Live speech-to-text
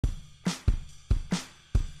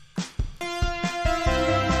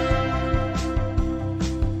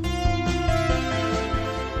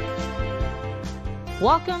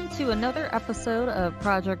Welcome to another episode of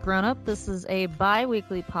Project Grownup. This is a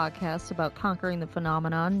bi-weekly podcast about conquering the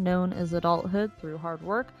phenomenon known as adulthood through hard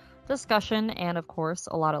work, discussion, and of course,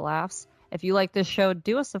 a lot of laughs. If you like this show,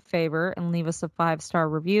 do us a favor and leave us a 5-star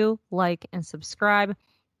review, like, and subscribe.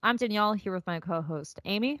 I'm Danielle here with my co-host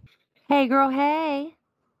Amy. Hey girl, hey.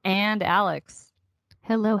 And Alex.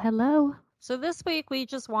 Hello, hello. So this week we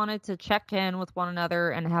just wanted to check in with one another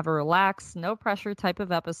and have a relaxed, no pressure type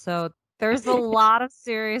of episode. There's a lot of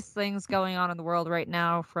serious things going on in the world right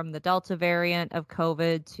now, from the Delta variant of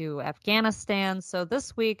COVID to Afghanistan. So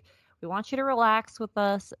this week, we want you to relax with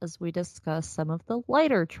us as we discuss some of the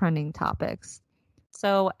lighter trending topics.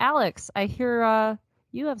 So, Alex, I hear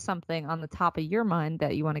you have something on the top of your mind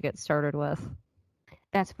that you want to get started with.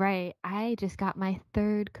 That's right. I just got my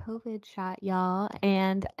third COVID shot, y'all.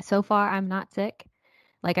 And so far, I'm not sick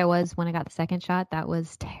like I was when I got the second shot. That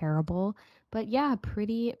was terrible. But yeah,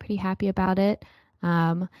 pretty happy about it.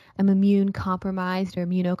 I'm immunocompromised.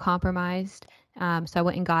 So I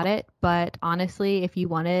went and got it. But honestly, if you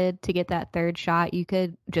wanted to get that third shot, you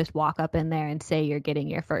could just walk up in there and say you're getting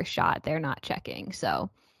your first shot. They're not checking. So,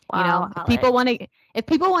 wow, if people want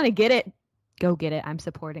to get it, go get it. I'm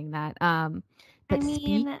supporting that. But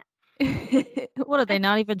what, did they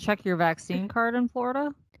not even check your vaccine card in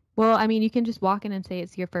Florida? Well, I mean, you can just walk in and say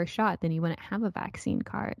it's your first shot, then you wouldn't have a vaccine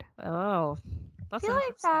card. Oh, that's I feel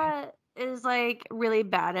like that is like really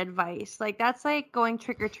bad advice. Like that's like going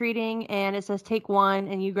trick-or-treating and it says take one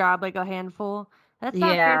and you grab like a handful. That's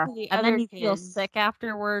not fair for the and other then you kids. Feel sick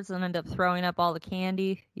afterwards and end up throwing up all the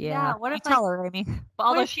candy. Yeah, what if tell her, Amy?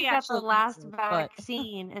 Although she got the last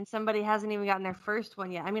vaccine and somebody hasn't even gotten their first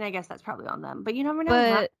one yet. I mean, I guess that's probably on them, but you never know.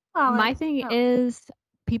 But my thing is,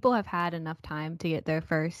 people have had enough time to get their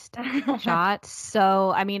first shots.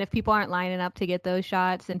 So, I mean, if people aren't lining up to get those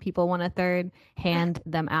shots and people want a third, hand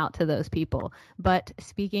them out to those people. But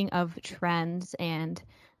speaking of trends and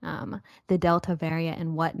the Delta variant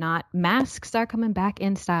and whatnot, masks are coming back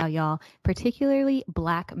in style, y'all. Particularly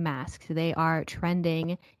black masks. They are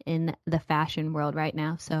trending in the fashion world right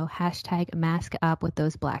now. So hashtag mask up with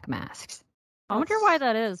those black masks. I wonder why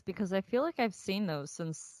that is, because I feel like I've seen those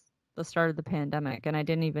since the start of the pandemic, and I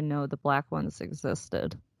didn't even know the black ones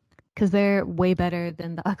existed. Because they're way better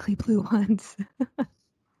than the ugly blue ones.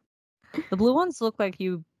 The blue ones look like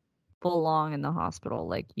you belong in the hospital,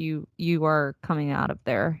 like you are coming out of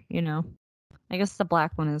there, you know? I guess the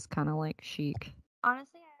black one is kind of like chic.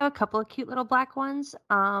 Honestly, I have a couple of cute little black ones.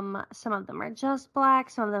 Some of them are just black.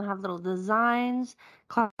 Some of them have little designs.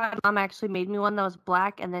 Claudia's mom actually made me one that was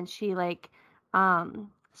black, and then she like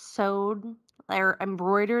sewed or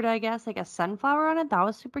embroidered, I guess, like a sunflower on it. That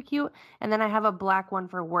was super cute. And then I have a black one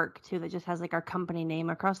for work too that just has like our company name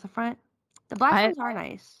across the front. The black ones are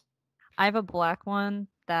nice. I have a black one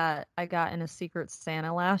that I got in a Secret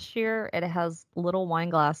Santa last year. It has little wine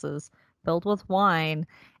glasses filled with wine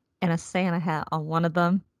and a Santa hat on one of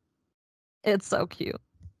them. It's so cute.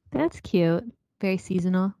 That's cute. Very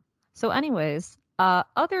seasonal. So anyways,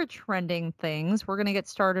 other trending things. We're going to get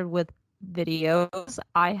started with videos.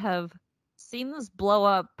 I have seen this blow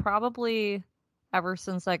up probably ever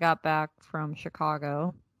since I got back from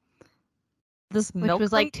Chicago. Which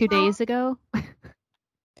was like 2 days ago.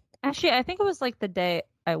 Actually, I think it was like the day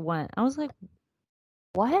I went. I was like,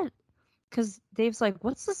 what? Because Dave's like,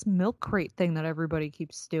 what's this milk crate thing that everybody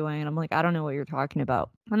keeps doing? And I'm like, I don't know what you're talking about.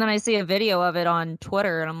 And then I see a video of it on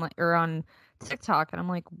Twitter and I'm like, or on TikTok, and I'm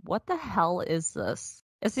like, what the hell is this?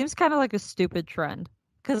 It seems kind of like a stupid trend.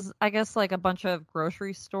 Because I guess like a bunch of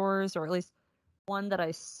grocery stores, or at least one that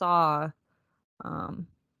I saw,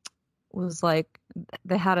 was like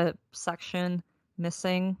they had a section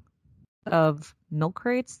missing of milk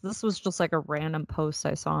crates. This was just like a random post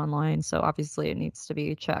I saw online, so obviously it needs to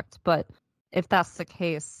be checked. But if that's the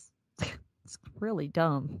case, it's really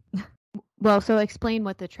dumb. Well, so explain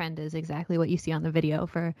what the trend is, exactly what you see on the video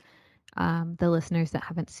for the listeners that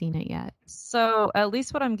haven't seen it yet. So at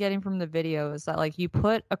least what I'm getting from the video is that like you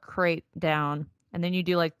put a crate down and then you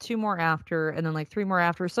do like 2 more after and then like 3 more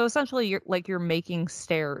after. So essentially you're making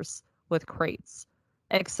stairs with crates,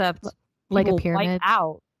 except like a pyramid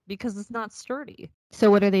out because it's not sturdy.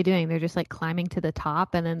 So what are they doing? They're just like climbing to the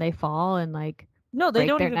top and then they fall and like no, they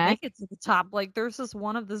don't even make it to the top. Like there's this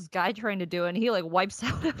guy trying to do it and he like wipes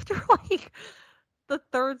out after like the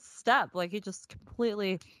 3rd step. Like he just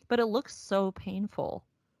completely, but it looks so painful.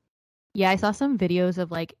 Yeah, I saw some videos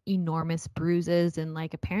of like enormous bruises and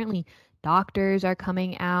like apparently doctors are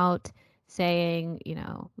coming out saying, you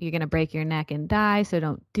know, you're going to break your neck and die, so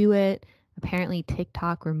don't do it. Apparently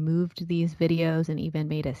TikTok removed these videos and even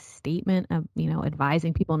made a statement of, you know,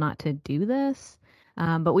 advising people not to do this.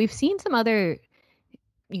 But we've seen some other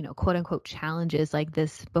quote unquote challenges like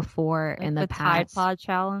this before Like in the the Tide past. Pod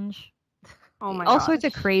challenge. Oh my All gosh. sorts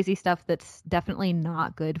of crazy stuff that's definitely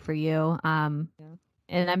not good for you. Yeah.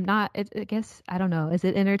 And I'm not, I guess, I don't know. Is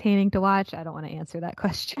it entertaining to watch? I don't want to answer that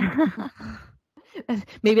question.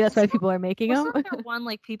 Maybe that's why people are making them. Wasn't there one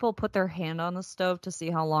like people put their hand on the stove to see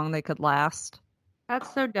how long they could last?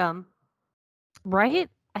 That's so dumb. Right?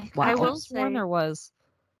 Wow. I will could sworn say- there was.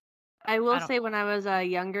 I will don't- say when I was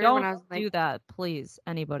younger, Don't when I was like, do that, please,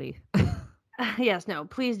 anybody. yes, no,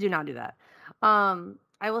 please do not do that.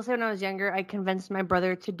 I will say when I was younger, I convinced my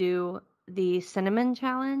brother to do the cinnamon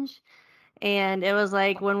challenge, and it was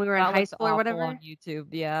like when we were in That high looks school or awful whatever. on YouTube.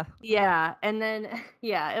 Yeah. Yeah, and then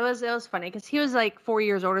yeah, it was funny because he was like 4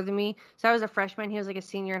 years older than me, so I was a freshman. He was like a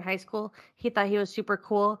senior in high school. He thought he was super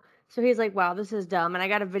cool, so he's like, "Wow, this is dumb." And I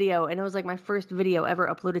got a video, and it was like my first video ever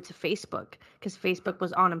uploaded to Facebook because Facebook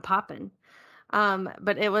was on and popping.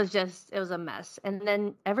 But it was a mess. And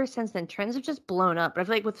then ever since then, trends have just blown up. But I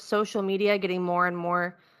feel like with social media getting more and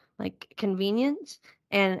more like convenient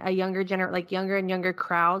and a younger and younger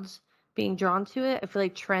crowds being drawn to it, I feel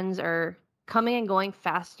like trends are coming and going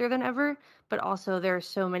faster than ever. But also there are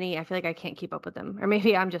so many, I feel like I can't keep up with them. Or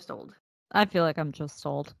maybe I'm just old. I feel like I'm just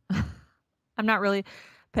old. I'm not really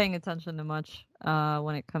paying attention to much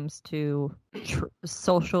when it comes to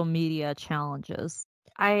social media challenges.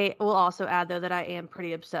 I will also add though that I am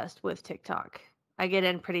pretty obsessed with TikTok. I get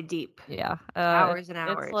in pretty deep. Yeah. Hours and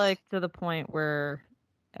hours. It's like to the point where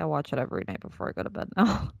I watch it every night before I go to bed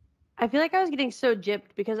now. I feel like I was getting so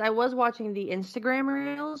gypped because I was watching the Instagram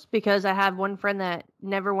reels because I have one friend that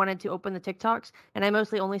never wanted to open the TikToks, and I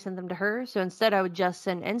mostly only sent them to her. So instead, I would just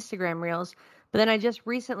send Instagram reels. But then I just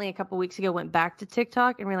recently, a couple weeks ago, went back to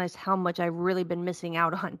TikTok and realized how much I've really been missing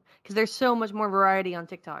out on because there's so much more variety on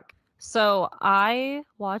TikTok. So the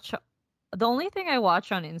only thing I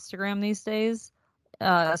watch on Instagram these days,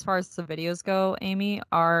 as far as the videos go, Amy,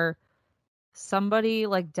 are somebody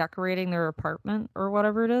like decorating their apartment or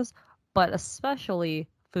whatever it is, but especially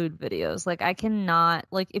food videos. Like I cannot,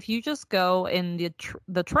 like if you just go in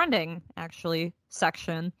the trending actually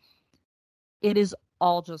section, it is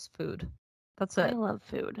all just food. That's I it. love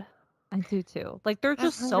food. I do too. Like they're I'm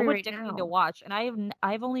just so hungry right addicting now. to watch, and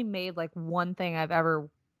I've only made like one thing I've ever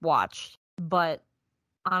watched, but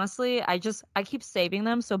honestly, I keep saving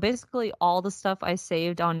them. So basically, all the stuff I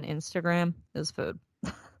saved on Instagram is food.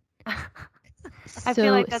 I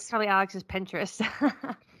feel like that's probably Alex's Pinterest.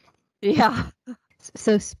 Yeah.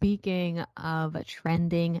 So speaking of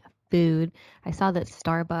trending food, I saw that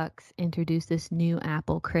Starbucks introduced this new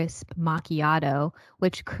apple crisp macchiato,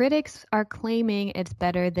 which critics are claiming it's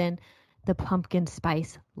better than the pumpkin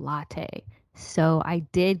spice latte. So I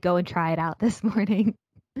did go and try it out this morning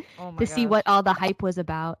Oh my to see gosh. what all the hype was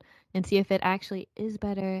about and see if it actually is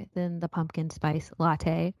better than the pumpkin spice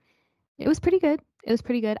latte. It was pretty good.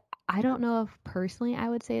 I don't know if personally I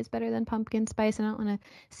would say it's better than pumpkin spice. I don't want to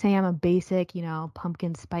say I'm a basic,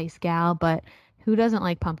 pumpkin spice gal, but who doesn't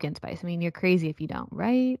like pumpkin spice? I mean, you're crazy if you don't,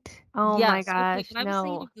 right? Oh Yes, my okay, gosh, and I was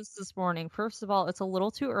thinking no. of this morning. First of all, it's a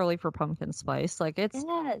little too early for pumpkin spice. Like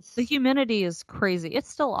Yes. the humidity is crazy. It's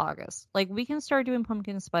still August. Like we can start doing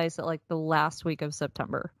pumpkin spice at like the last week of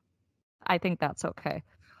September. I think that's okay.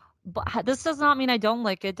 But this does not mean I don't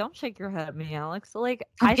like it. Don't shake your head at me, Alex. Like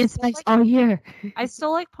Pumpkin spice all year. I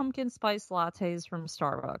still like pumpkin spice lattes from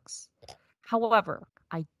Starbucks. However,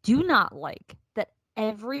 I do not like that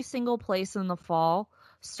every single place in the fall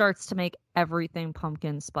starts to make everything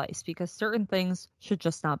pumpkin spice because certain things should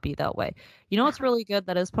just not be that way. You know what's really good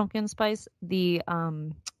that is pumpkin spice? The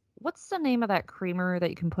what's the name of that creamer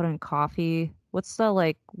that you can put in coffee? What's the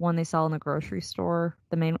like one they sell in the grocery store?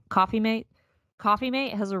 The main Coffee Mate? Coffee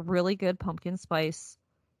Mate has a really good pumpkin spice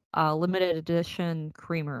limited edition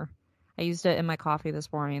creamer. I used it in my coffee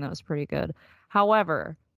this morning. That was pretty good.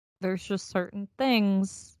 However, there's just certain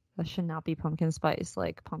things that should not be pumpkin spice,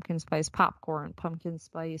 like pumpkin spice popcorn, pumpkin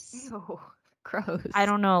spice. Ew, gross. I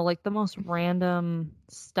don't know, like the most random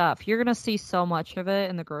stuff. You're gonna see so much of it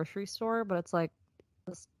in the grocery store, but it's like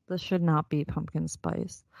this should not be pumpkin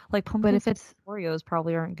spice. Like pumpkin if spice it's Oreos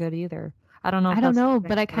probably aren't good either. I don't know. I if don't that's know, the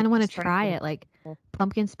but I thing, kind of like, want to just try to- it. Like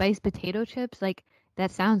pumpkin spice potato chips, like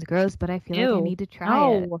that sounds gross, but I feel like I Ew. need to try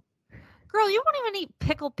it. No. Girl, you won't even eat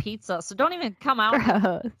pickled pizza, so don't even come out with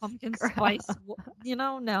Gross. pumpkin Gross. spice.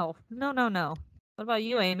 No. What about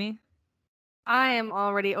you, Amy? I am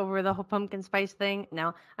already over the whole pumpkin spice thing.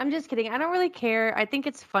 No, I'm just kidding. I don't really care. I think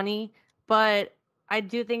it's funny, but I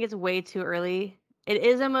do think it's way too early. It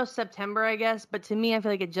is almost September, I guess, but to me, I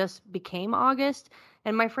feel like it just became August.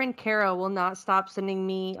 And my friend Kara will not stop sending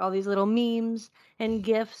me all these little memes and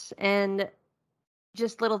gifs. And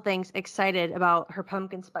just little things excited about her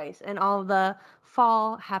pumpkin spice and all the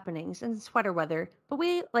fall happenings and sweater weather. But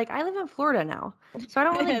I live in Florida now, so I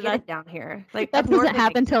don't really get it down here. Like That up north, doesn't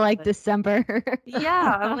happen till like December.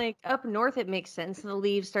 yeah, I'm like up north it makes sense. The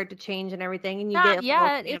leaves start to change and everything, and you Not get a little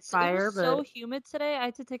yet. plate of It fire. was But so humid today. I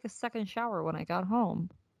had to take a second shower when I got home.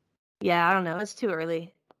 yeah, I don't know. It's too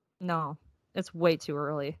early. No, it's way too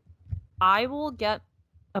early. I will get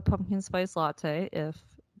a pumpkin spice latte if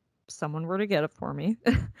someone were to get it for me.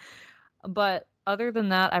 But other than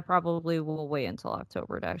that, I probably will wait until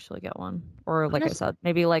October to actually get one. Or like I said,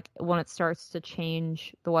 maybe like when it starts to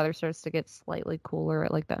change, the weather starts to get slightly cooler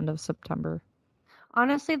at like the end of September.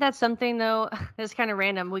 Honestly, that's something though, that's kind of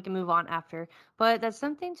random. We can move on after. But that's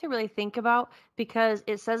something to really think about because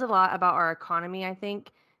it says a lot about our economy, I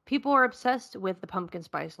think. People are obsessed with the pumpkin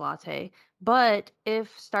spice latte, but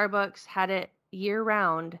if Starbucks had it year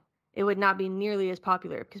round, it would not be nearly as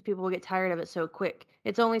popular because people will get tired of it so quick.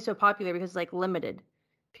 It's only so popular because it's like limited.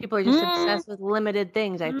 People are just obsessed with limited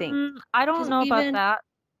things, I think. I don't know about that.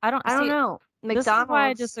 I don't know. This is why I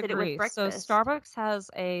McDonald's did it with disagree. So breakfast. Starbucks has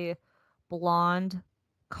a blonde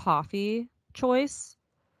coffee choice,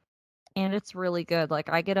 and it's really good. Like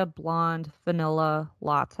I get a blonde vanilla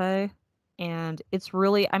latte, and it's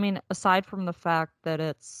really, I mean, aside from the fact that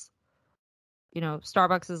it's,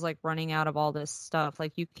 Starbucks is like running out of all this stuff.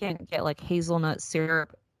 Like you can't get like hazelnut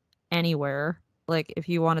syrup anywhere. Like if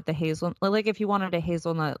you wanted if you wanted a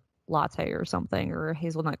hazelnut latte or something or a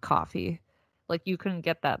hazelnut coffee, like you couldn't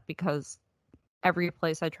get that because every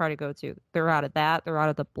place I try to go to, they're out of that. They're out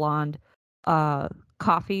of the blonde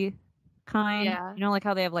coffee kind. Yeah. You know, like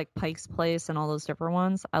how they have like Pike's Place and all those different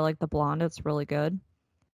ones. I like the blonde. It's really good.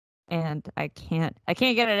 And I can't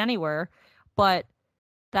get it anywhere. But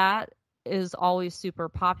that is always super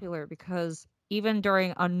popular because even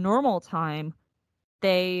during a normal time,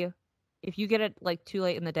 if you get it like too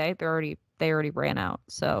late in the day, they already ran out.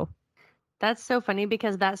 So that's so funny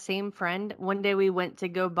because that same friend, one day we went to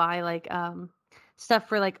go buy like stuff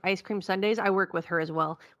for like ice cream sundaes. I work with her as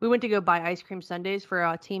well. We went to go buy ice cream sundaes for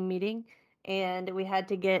a team meeting and we had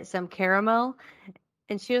to get some caramel.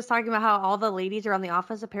 And she was talking about how all the ladies around the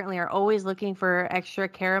office apparently are always looking for extra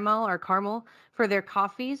caramel or caramel for their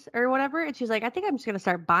coffees or whatever. And she's like, I think I'm just going to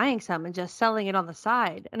start buying some and just selling it on the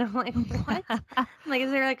side. And I'm like, what? I'm like,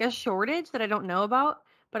 is there like a shortage that I don't know about?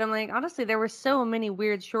 But I'm like, honestly, there were so many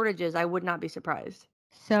weird shortages. I would not be surprised.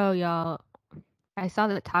 So, y'all, I saw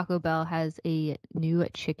that Taco Bell has a new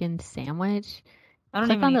chicken sandwich. I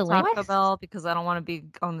don't even eat Taco Bell because I don't want to be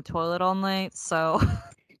on the toilet all night. So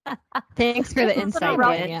thanks for the insight,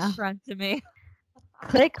 Dania. Friend to me.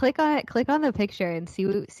 Click on it. Click on the picture and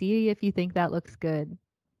see if you think that looks good.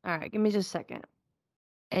 All right, give me just a second.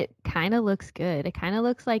 It kind of looks good. It kind of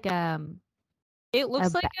looks like It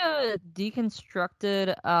looks like a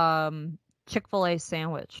deconstructed Chick-fil-A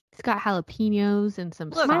sandwich. It's got jalapenos and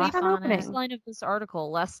some sauce on it. Next line of this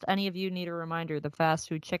article, lest any of you need a reminder, the fast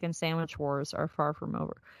food chicken sandwich wars are far from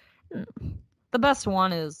over. The best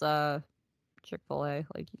one is Chick-fil-A.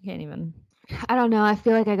 Like you can't even. I don't know. I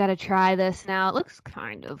feel like I gotta try this now. It looks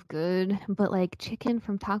kind of good, but like chicken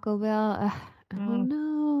from Taco Bell, I don't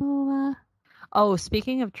know. Oh,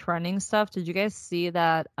 speaking of trending stuff, did you guys see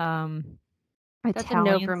that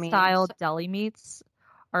Italian style deli meats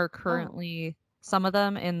are currently some of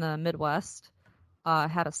them in the Midwest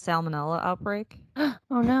had a salmonella outbreak?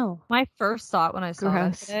 Oh no. My first thought when I saw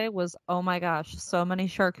that today was, oh my gosh, so many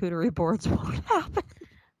charcuterie boards won't happen.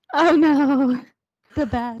 Oh no. The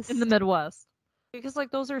best. In the Midwest. Because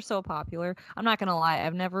like those are so popular. I'm not gonna lie,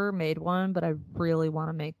 I've never made one, but I really want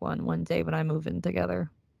to make one day when I move in together.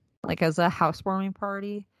 Like as a housewarming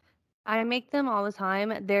party. I make them all the time.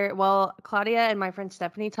 Claudia and my friend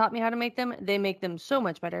Stephanie taught me how to make them. They make them so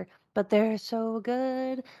much better, but they're so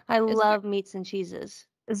good. I love meats and cheeses.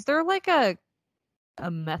 Is there like a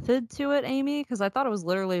method to it, Amy? Because I thought it was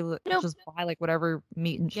literally just buy like whatever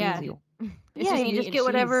meat and cheese you want. You just get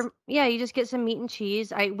whatever. Yeah, you just get some meat and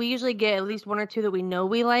cheese. We usually get at least one or two that we know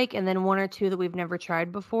we like, and then one or two that we've never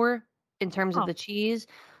tried before in terms of the cheese.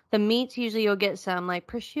 The meats, usually you'll get some like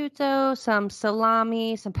prosciutto, some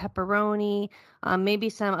salami, some pepperoni, maybe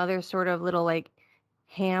some other sort of little like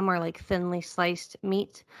ham or like thinly sliced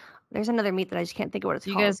meat. There's another meat that I just can't think of what it's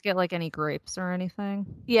called. Do you guys get like any grapes or anything?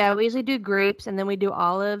 Yeah, we usually do grapes and then we do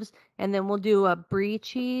olives and then we'll do a brie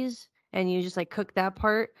cheese and you just like cook that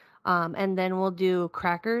part. And then we'll do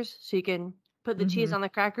crackers so you can put the cheese on the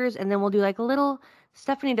crackers and then we'll do like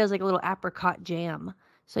Stephanie does like a little apricot jam.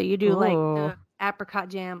 So you do like the apricot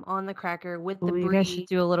jam on the cracker with the brie. You guys should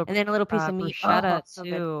do a little and then a little piece of meat. Bruschetta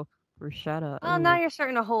too. Bruschetta. Well, now ooh. you're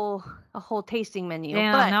starting a whole tasting menu.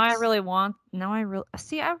 Damn, but now I really want. Now I really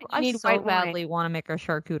see. I need so white wine. badly want to make a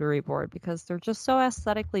charcuterie board because they're just so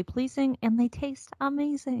aesthetically pleasing and they taste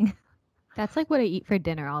amazing. That's like what I eat for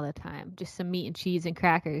dinner all the time. Just some meat and cheese and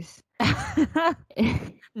crackers.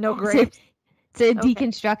 No grapes. It's a Okay.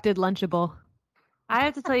 deconstructed Lunchable. I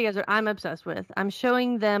have to tell you guys what I'm obsessed with. I'm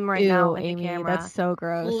showing them right Ew, now in Amy, the camera. that's so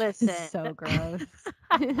gross. Listen. It's so gross.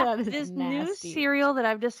 That is This new nasty. cereal that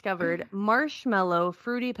I've discovered, Marshmallow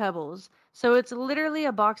Fruity Pebbles. So it's literally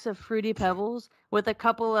a box of Fruity Pebbles with a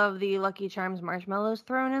couple of the Lucky Charms marshmallows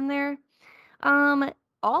thrown in there.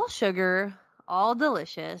 All sugar, all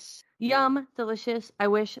delicious. Yum, delicious. I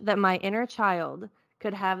wish that my inner child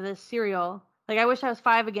could have this cereal. Like, I wish I was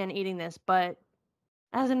 5 again eating this, but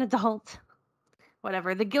as an adult,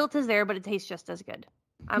 whatever. The guilt is there, but it tastes just as good.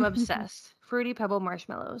 I'm obsessed. Fruity Pebble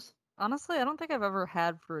marshmallows. Honestly, I don't think I've ever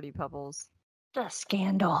had Fruity Pebbles. The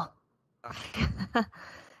scandal.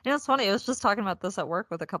 It's funny. I was just talking about this at work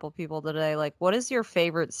with a couple people today. Like, what is your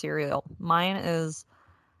favorite cereal? Mine is,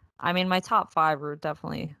 I mean, my top 5 are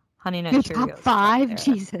definitely Honey Nut Your Cheerios. top 5? there.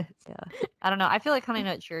 Jesus. Yeah. I don't know. I feel like Honey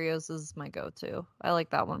Nut Cheerios is my go-to. I like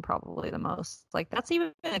that one probably the most. Like, that's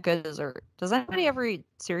even a good dessert. Does anybody ever eat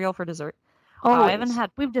cereal for dessert? Wow, I haven't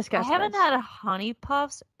had. We've discussed. I haven't this. had a Honey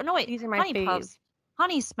Puffs. No, wait. These are my Honey faves. Puffs.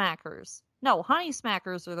 Honey Smackers. No, Honey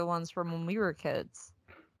Smackers are the ones from when we were kids.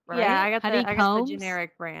 Right? Yeah, I got the Honeycombs?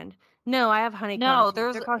 generic brand. No, I have honeycombs. No,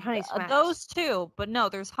 there's they're called honey smacks. those two, but no,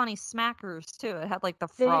 there's Honey Smackers too. It had like the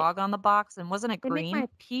They- frog on the box, and wasn't it They green? make my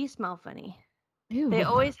pee smell funny. Ew. They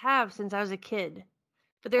always have since I was a kid.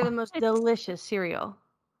 But they're the most What? delicious cereal.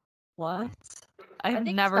 What? I I've think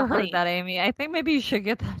it's never the heard honey. that, Amy. I think maybe you should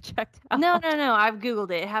get that checked out. No. I've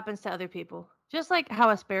Googled it. It happens to other people. Just like how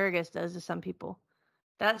asparagus does to some people.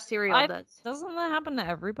 That cereal does. Doesn't that happen to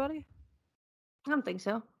everybody? I don't think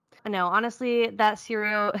so. No, honestly, that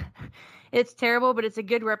cereal, it's terrible, but it's a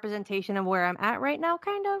good representation of where I'm at right now,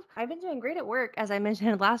 kind of. I've been doing great at work, as I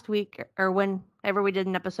mentioned last week, or whenever we did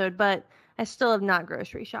an episode, but I still have not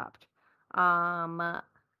grocery shopped.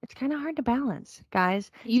 It's kind of hard to balance,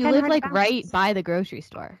 guys. You kinda live hard to like right balance. by the grocery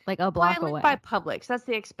store, like a Well, block I live away. by Publix. That's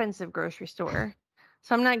the expensive grocery store.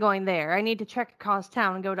 So I'm not going there. I need to trek across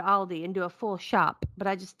town and go to Aldi and do a full shop, but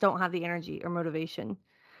I just don't have the energy or motivation.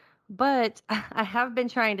 But I have been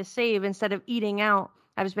trying to save instead of eating out.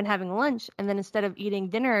 I've just been having lunch, and then instead of eating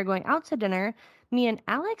dinner or going out to dinner, me and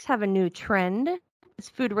Alex have a new trend. It's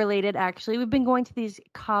food related, actually. We've been going to these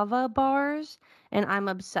kava bars, and I'm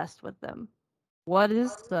obsessed with them. What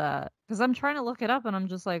is that? Because I'm trying to look it up, and I'm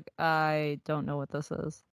just like, I don't know what this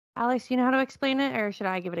is. Alex, you know how to explain it, or should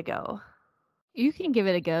I give it a go? You can give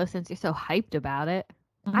it a go since you're so hyped about it.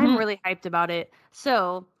 I'm really hyped about it.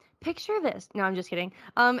 So picture this. No, I'm just kidding.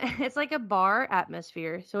 It's like a bar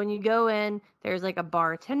atmosphere. So when you go in, there's like a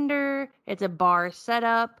bartender. It's a bar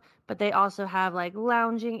setup, but they also have like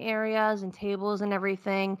lounging areas and tables and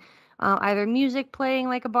everything. Either music playing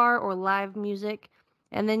like a bar or live music.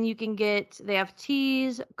 And then they have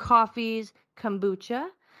teas, coffees, kombucha.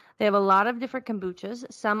 They have a lot of different kombuchas,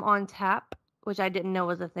 some on tap, which I didn't know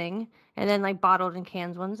was a thing, and then like bottled and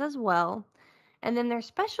canned ones as well. And then their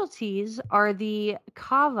specialties are the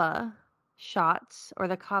kava shots, or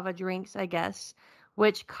the kava drinks, I guess,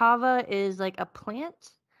 which kava is like a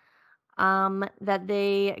plant that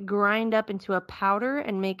they grind up into a powder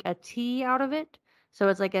and make a tea out of it. So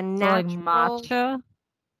it's like a So natural... like matcha?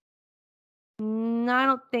 No, I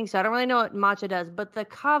don't think so. I don't really know what matcha does, but the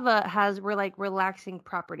kava has relaxing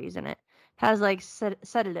properties in it. Has like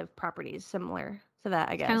sedative properties similar to that,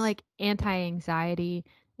 I guess. Kind of like anti-anxiety.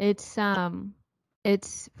 It's from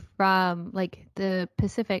like the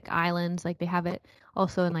Pacific Islands. Like they have it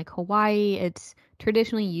also in like Hawaii. It's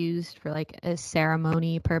traditionally used for like a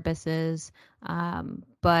ceremony purposes.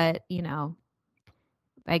 But you know,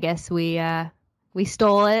 I guess we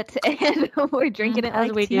stole it and we're drinking it As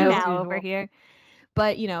like we tea do. now over here.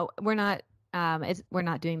 But you know, we're not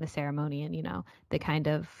doing the ceremony and you know the kind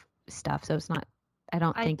of stuff. So it's not. I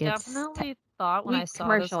don't think it's. Definitely thought when we I saw this on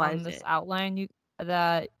commercialized this it. outline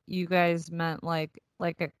that you guys meant like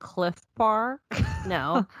a Cliff Bar,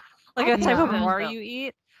 No. like I a type of know. bar you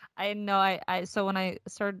eat. I know. I so when I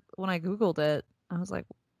Googled it, I was like,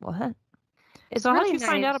 what? It's So how really did you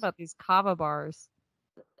find out nice. about these kava bars?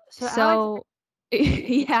 So, Alex, So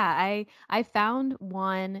yeah, I found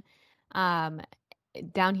one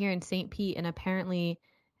down here in St. Pete, and apparently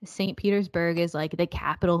St. Petersburg is like the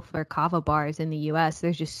capital for kava bars in the US.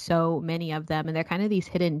 There's just so many of them, and they're kind of these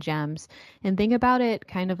hidden gems. And think about it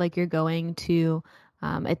kind of like you're going to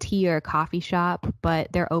a tea or a coffee shop,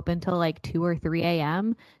 but they're open till like 2 or 3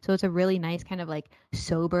 a.m. So it's a really nice kind of like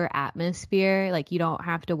sober atmosphere. Like you don't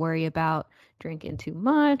have to worry about drinking too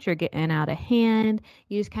much or getting out of hand.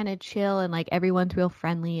 You just kind of chill and like everyone's real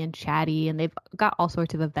friendly and chatty. And they've got all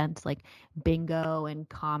sorts of events like bingo and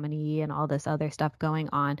comedy and all this other stuff going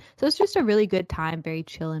on. So it's just a really good time, very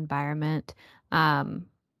chill environment.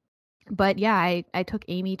 But yeah, I took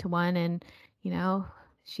Amy to one and,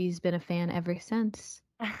 she's been a fan ever since.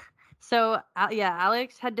 So, yeah,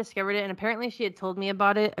 Alex had discovered it, and apparently she had told me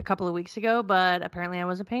about it a couple of weeks ago, but apparently I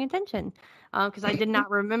wasn't paying attention because I did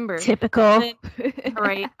not remember. Typical.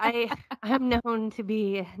 Right. I am known to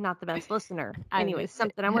be not the best listener. Anyway,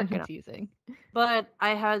 something I'm working on. But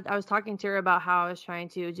I was talking to her about how I was trying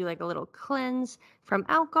to do like a little cleanse from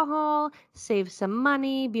alcohol, save some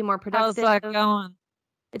money, be more productive. How's that going?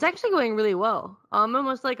 It's actually going really well. I'm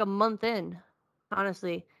almost like a month in,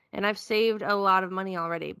 honestly. And I've saved a lot of money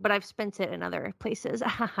already, but I've spent it in other places.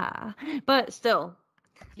 But still.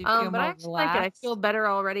 But I actually like it. I feel better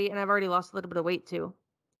already, and I've already lost a little bit of weight too.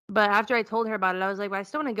 But after I told her about it, I was like, I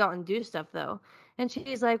still want to go out and do stuff though. And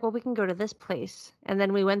she's like, well, we can go to this place. And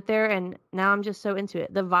then we went there, and now I'm just so into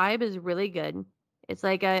it. The vibe is really good. It's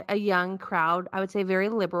like a young crowd. I would say very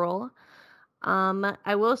liberal.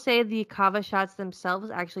 I will say the kava shots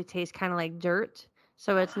themselves actually taste kind of like dirt.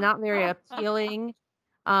 So it's not very appealing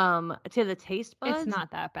to the taste buds. It's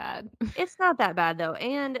not that bad. It's not that bad though.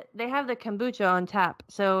 And they have the kombucha on tap.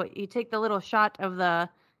 So you take the little shot of the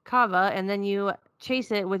kava and then you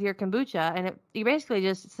chase it with your kombucha, and you basically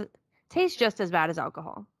just tastes just as bad as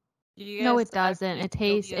alcohol. No, it doesn't.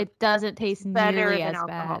 It doesn't taste nearly as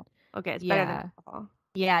bad. Okay, it's better than alcohol.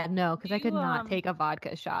 Yeah, no, because I could not take a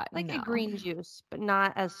vodka shot. Like a green juice, but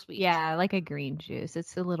not as sweet. Yeah, like a green juice.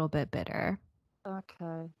 It's a little bit bitter.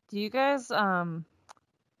 Okay. Do you guys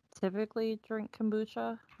typically drink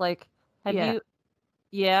kombucha? Like, have you?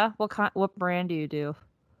 Yeah. What brand do you do?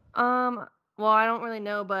 Well, I don't really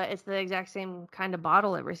know, but it's the exact same kind of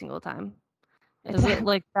bottle every single time. Is it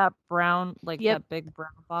like that brown, that big brown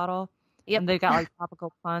bottle? Yep. And they got like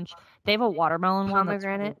tropical punch. They have a watermelon one that's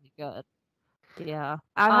really good. Yeah.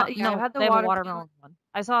 I've had they have a watermelon one.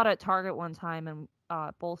 I saw it at Target one time, and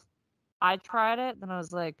I tried it. Then I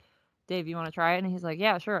was like, Dave, you want to try it? And he's like,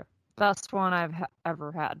 yeah, sure. Best one I've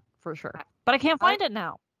ever had, for sure. But I can't find it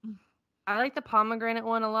now. I like the pomegranate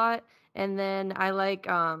one a lot. And then I like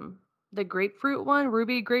the grapefruit one,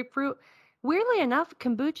 ruby grapefruit. Weirdly enough,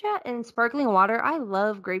 kombucha and sparkling water, I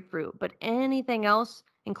love grapefruit. But anything else,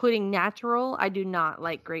 including natural, I do not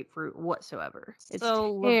like grapefruit whatsoever. It's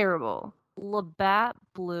terrible. Labatt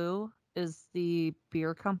Blue is the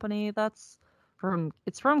beer company that's from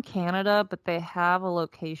Canada, but they have a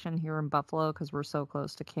location here in Buffalo because we're so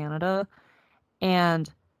close to Canada. And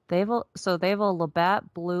they have a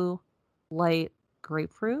Labatt Blue light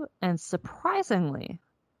grapefruit, and surprisingly,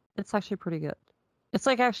 it's actually pretty good. It's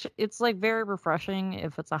like very refreshing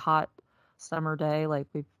if it's a hot summer day like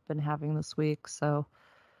we've been having this week. So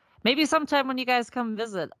maybe sometime when you guys come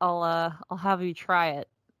visit, I'll have you try it.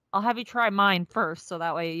 I'll have you try mine first, so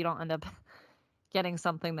that way you don't end up getting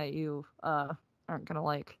something that you aren't gonna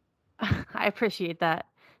like. I appreciate that.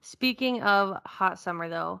 Speaking of hot summer,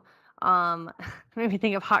 though, made me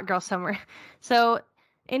think of hot girl summer. So,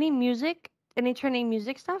 any trending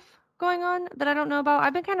music stuff going on that I don't know about?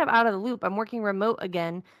 I've been kind of out of the loop. I'm working remote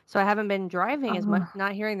again, so I haven't been driving as much,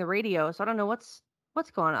 not hearing the radio. So I don't know what's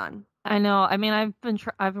going on. I know. I mean,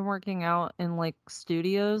 I've been working out in like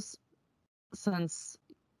studios since,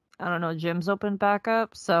 I don't know, gyms opened back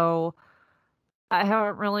up, so I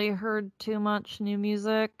haven't really heard too much new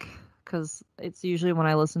music because it's usually when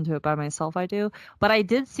I listen to it by myself I do. But I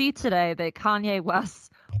did see today that Kanye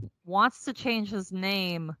West wants to change his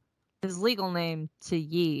legal name to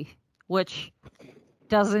Ye, which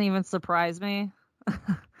doesn't even surprise me.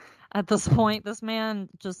 At this point, this man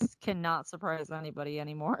just cannot surprise anybody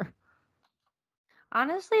anymore.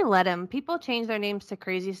 Honestly, let him. People change their names to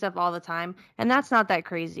crazy stuff all the time, and that's not that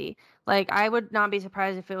crazy. Like, I would not be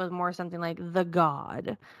surprised if it was more something like The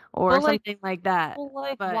God or something like that. Well,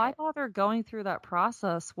 why bother going through that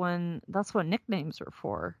process when that's what nicknames are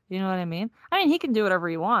for? You know what I mean? I mean, he can do whatever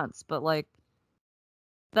he wants, but like,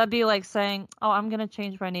 that'd be like saying, "Oh, I'm gonna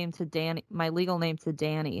change my name to Danny, my legal name to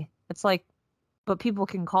Danny." It's like, but people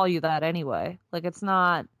can call you that anyway. Like, it's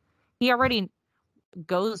not. He already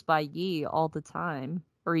goes by Ye all the time,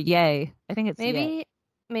 or Yay. I think it's maybe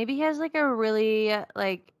he has like a really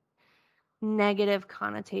like negative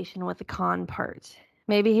connotation with the con part.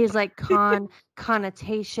 Maybe he's like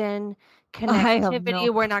connotation, connectivity.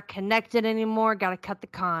 We're not connected anymore. Got to cut the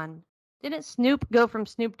con. Didn't Snoop go from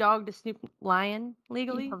Snoop Dogg to Snoop Lion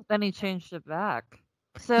legally? Yeah, then he changed it back.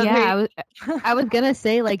 So Yeah, I was gonna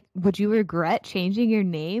say, like, would you regret changing your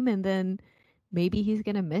name? And then maybe he's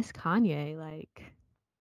gonna miss Kanye. Like,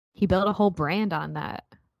 he built a whole brand on that.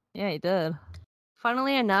 Yeah, he did.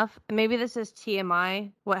 funnily enough, maybe this is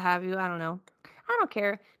TMI, what have you. I don't know. I don't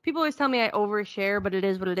care. People always tell me I overshare, but it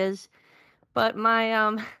is what it is. But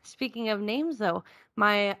my speaking of names though,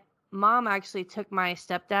 my mom actually took my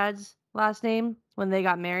stepdad's last name when they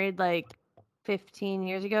got married like 15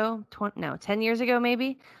 years ago, 10 years ago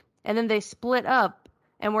maybe. And then they split up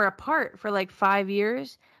and were apart for like 5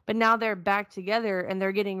 years, but now they're back together and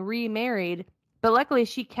they're getting remarried. But luckily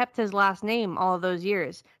she kept his last name all of those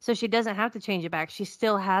years. So she doesn't have to change it back. She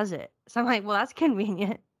still has it. So I'm like, well, that's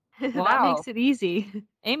convenient. That Wow. makes it easy.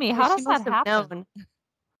 Amy, how does She that must have happen? known.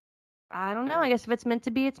 I don't know. I guess if it's meant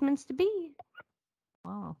to be, it's meant to be.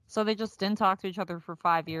 Wow. So they just didn't talk to each other for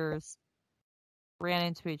 5 years, ran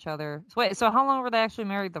into each other. So wait, so how long were they actually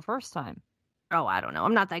married the first time? Oh, I don't know.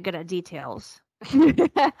 I'm not that good at details.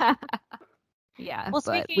 Yeah. Well,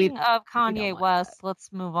 but speaking of don't Kanye want West,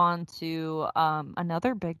 let's move on to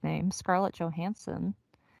another big name, Scarlett Johansson.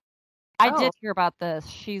 I did Oh. hear about this.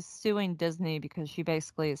 She's suing Disney because she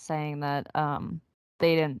basically is saying that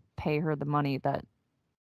they didn't pay her the money that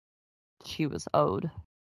she was owed.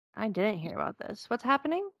 I didn't hear about this. What's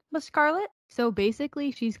happening with Scarlett? So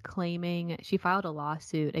basically, she's claiming she filed a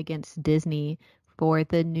lawsuit against Disney for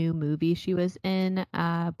the new movie she was in,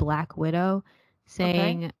 Black Widow,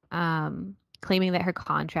 saying, claiming that her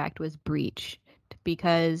contract was breached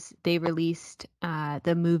because they released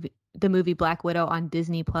the movie Black Widow on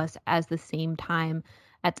Disney Plus as the same time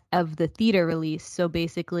of the theater release. So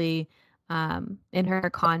basically, in her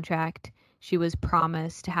contract, she was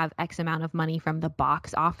promised to have X amount of money from the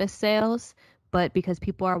box office sales. But because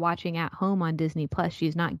people are watching at home on Disney Plus,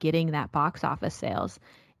 she's not getting that box office sales.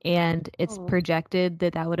 And it's projected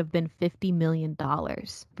that would have been $50 million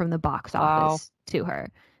from the box office to her.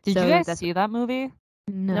 Did you guys see that movie?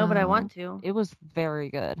 No, but I want to. It was very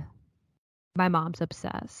good. My mom's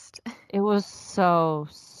obsessed. It was so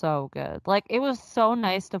good. Like, it was so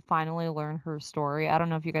nice to finally learn her story. I don't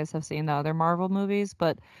know if you guys have seen the other Marvel movies,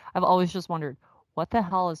 but I've always just wondered, what the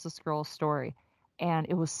hell is this girl's story? And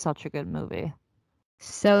it was such a good movie.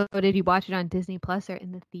 So did you watch it on Disney Plus or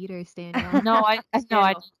in the theaters, Danielle? No, I did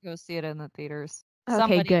go see it in the theaters. Okay,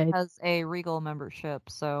 Somebody good. has a Regal membership,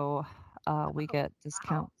 so we get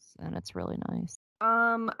discounts, and it's really nice.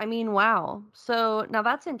 I mean, wow. So now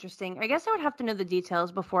that's interesting. I guess I would have to know the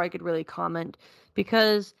details before I could really comment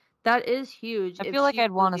because that is huge. I If feel like she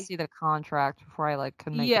I'd want to really- see the contract before I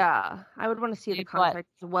could make it. Yeah, I would want to see the But- contract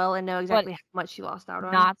as well and know exactly how much she lost out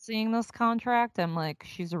on. Not seeing this contract, I'm like,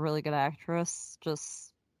 she's a really good actress.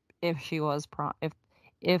 Just if she was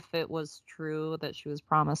if it was true that she was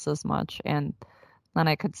promised this much, and then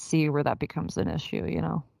I could see where that becomes an issue, you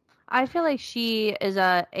know. I feel like she is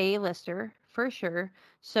a A-lister for sure.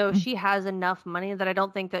 So she has enough money that I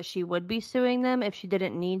don't think that she would be suing them if she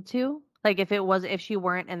didn't need to. Like if she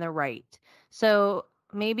weren't in the right. So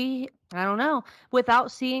maybe, I don't know.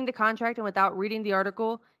 Without seeing the contract and without reading the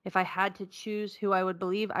article, if I had to choose who I would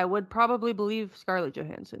believe, I would probably believe Scarlett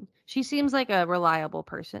Johansson. She seems like a reliable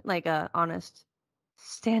person, like a honest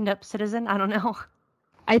stand-up citizen. I don't know.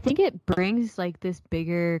 I think it brings like this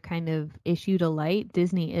bigger kind of issue to light.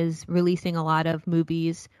 Disney is releasing a lot of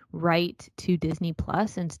movies right to Disney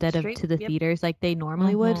Plus instead of to the theaters like they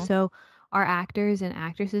normally would. So are actors and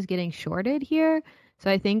actresses getting shorted here?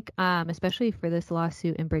 So I think, especially for this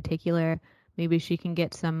lawsuit in particular, maybe she can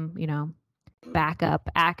get some, backup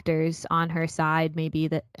actors on her side, maybe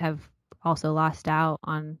that have also lost out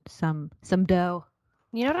on some dough.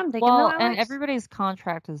 You know what I'm thinking? Well, though, and Alex? everybody's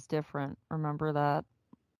contract is different. Remember that.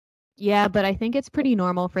 Yeah, but I think it's pretty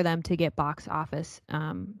normal for them to get box office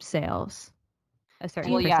sales. A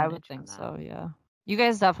certain Well, yeah, I would percentage think from that. so. Yeah, you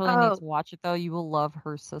guys definitely need Oh. to watch it though. You will love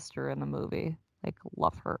her sister in the movie. Like,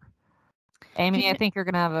 love her. Amy, I think you're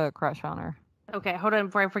gonna have a crush on her. Okay, hold on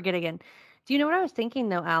before I forget again. Do you know what I was thinking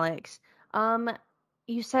though, Alex?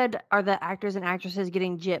 You said, are the actors and actresses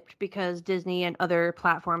getting gypped because Disney and other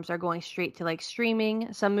platforms are going straight to like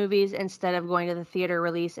streaming some movies instead of going to the theater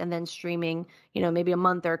release and then streaming, maybe a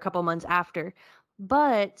month or a couple months after.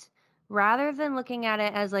 But rather than looking at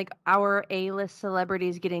it as like our A-list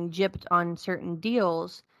celebrities getting gypped on certain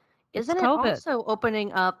deals, isn't it COVID. also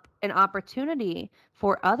opening up an opportunity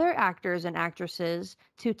for other actors and actresses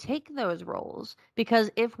to take those roles? Because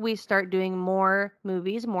if we start doing more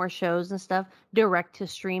movies, more shows and stuff direct to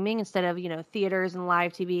streaming instead of, theaters and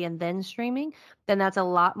live TV and then streaming, then that's a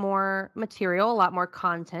lot more material, a lot more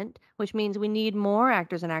content, which means we need more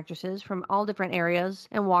actors and actresses from all different areas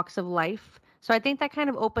and walks of life. So I think that kind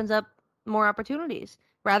of opens up more opportunities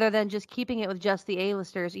rather than just keeping it with just the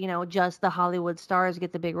A-listers, just the Hollywood stars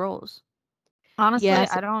get the big roles. Honestly,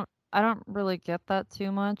 Yes. I don't really get that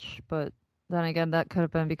too much, but then again, that could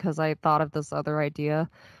have been because I thought of this other idea.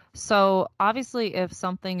 So obviously, if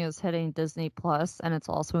something is hitting Disney Plus and it's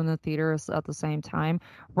also in the theaters at the same time,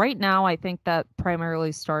 right now I think that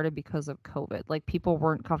primarily started because of COVID. Like people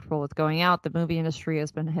weren't comfortable with going out. The movie industry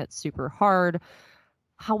has been hit super hard.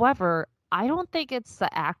 However, I don't think it's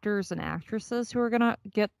the actors and actresses who are gonna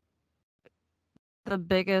get the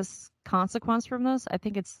biggest consequence from this. I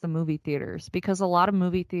think it's the movie theaters because a lot of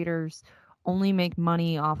movie theaters only make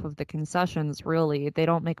money off of the concessions, really. They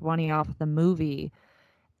don't make money off the movie.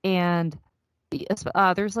 And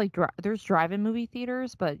there's like there's drive-in movie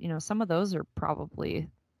theaters, but some of those are probably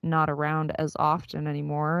not around as often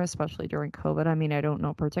anymore, especially during COVID. I mean, I don't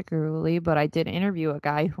know particularly, but I did interview a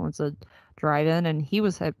guy who owns a drive-in, and he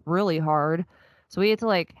was hit really hard. So we had to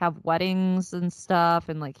like have weddings and stuff,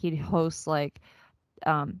 and like he'd host like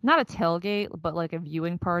not a tailgate, but like a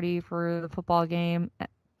viewing party for the football game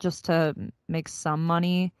just to make some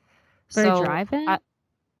money. For So drive-in?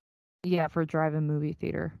 Yeah, for drive-in movie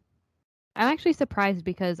theater. I'm actually surprised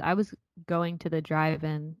because I was going to the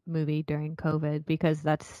drive-in movie during COVID because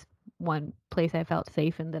that's one place I felt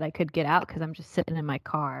safe and that I could get out because I'm just sitting in my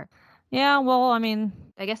car. Yeah, well, I mean,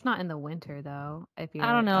 I guess not in the winter though. If you're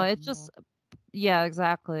I don't know. up It's north. just, yeah,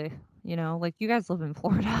 exactly. Like you guys live in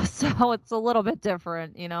Florida, so it's a little bit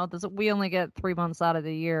different. We only get 3 months out of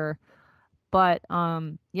the year. But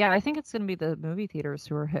yeah, I think it's going to be the movie theaters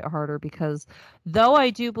who are hit harder because though I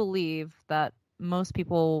do believe that most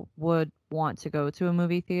people would want to go to a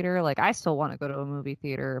movie theater, like I still want to go to a movie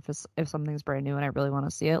theater if something's brand new and I really want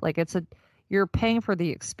to see it. Like you're paying for the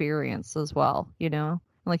experience as well.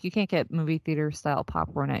 Like you can't get movie theater style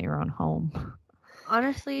popcorn at your own home.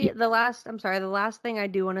 Honestly, the last thing I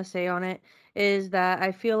do want to say on it is that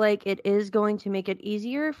I feel like it is going to make it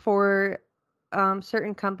easier for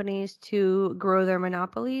certain companies to grow their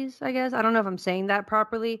monopolies, I guess. I don't know if I'm saying that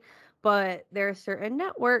properly, but there are certain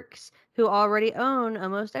networks who already own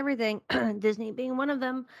almost everything, Disney being one of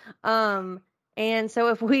them. And so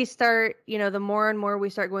if we start, the more and more we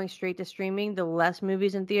start going straight to streaming, the less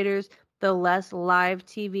movies in theaters, the less live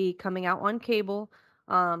TV coming out on cable.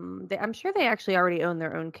 I'm sure they actually already own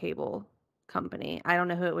their own cable company. I don't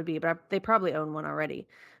know who it would be, but they probably own one already.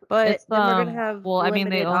 But It's then we're gonna have well, I mean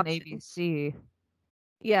they limited own options. ABC,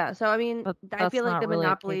 Yeah, so I mean, but I that's feel like not the really a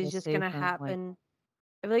monopoly cable is just gonna station. Like happen.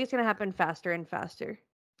 I feel like it's gonna happen faster and faster.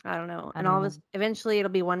 I don't know. I And don't all know. this eventually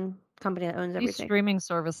it'll be one company that owns These everything. streaming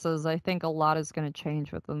services, I think a lot is going to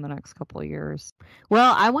change within the next couple of years.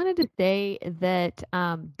 Well, I wanted to say that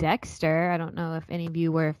Dexter, I don't know if any of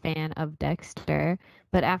you were a fan of Dexter,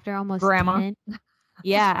 but after almost Grandma. 10,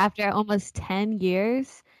 yeah, after almost 10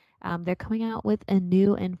 years, they're coming out with a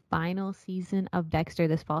new and final season of Dexter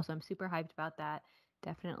this fall. So I'm super hyped about that.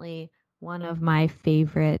 Definitely one of my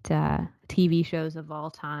favorite TV shows of all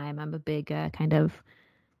time. I'm a big kind of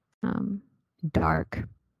dark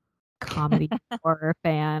comedy horror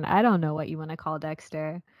fan. I don't know what you want to call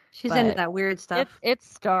Dexter, She's into but that weird stuff.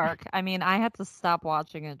 It's dark. I mean, I had to stop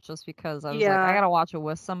watching it just because I was like, I Yeah. gotta watch it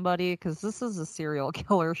with somebody because this is a serial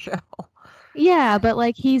killer show. yeah, but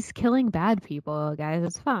like he's killing bad people, guys.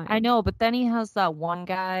 It's fine. I know, but then he has that one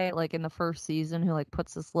guy like in the first season who like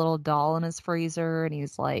puts this little doll in his freezer and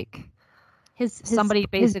he's like somebody his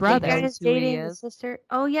basically brother. Guy knows is who he dating the is. sister.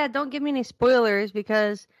 Oh yeah, don't give me any spoilers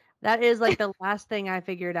because that is like the last thing I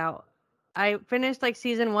figured out. I finished like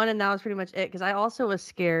season 1 and that was pretty much it because I also was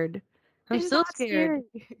scared. I'm It's still not scared.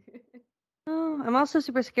 Oh, I'm also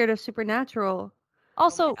super scared of Supernatural.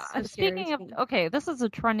 Also, So speaking scares of, me. okay, this is a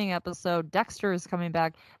trending episode. Dexter is coming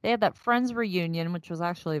back. They had that Friends reunion, which was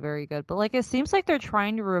actually very good. But like, it seems like they're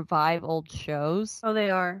trying to revive old shows. Oh,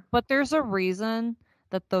 they are. But there's a reason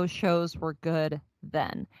that those shows were good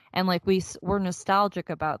then, and like we're nostalgic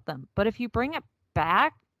about them. But if you bring it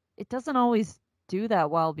back, it doesn't always do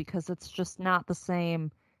that well because it's just not the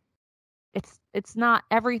same. It's not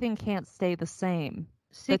everything can't stay the same.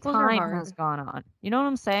 Sequels The are time hard. has gone on. You know what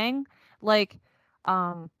I'm saying? Like,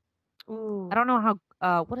 Ooh. I don't know how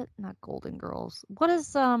not Golden Girls. What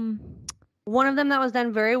is One of them that was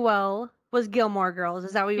done very well was Gilmore Girls.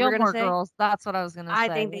 Is that what you were gonna Gilmore say? Girls. That's what I was gonna I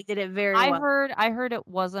say. think they did it very I well. heard it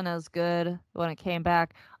wasn't as good when it came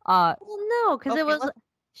back. Well, no, because okay, it was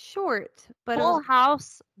short, but it Full was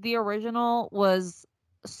House, the original, was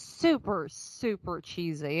super, super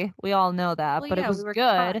cheesy. We all know that, well, but it yeah, was we were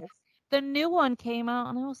good. 5. The new one came out,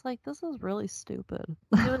 and I was like, this is really stupid.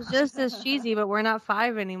 It was just as cheesy, but we're not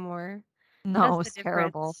 5 anymore. No, That's it was the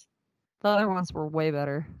terrible. difference. The other ones were way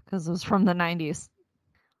better because it was from the 90s.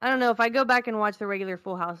 I don't know if I go back and watch the regular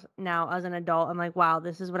Full House now as an adult, I'm like, wow,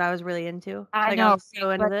 this is what I was really into. I I know, was so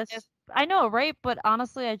into this. I know, right? But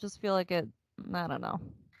honestly, I just feel like it. I don't know.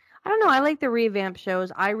 I don't know. I like the revamp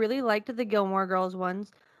shows. I really liked the Gilmore Girls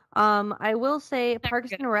ones. I will say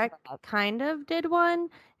Parks and Rec kind of did one.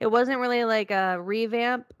 It wasn't really like a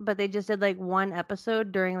revamp, but they just did like one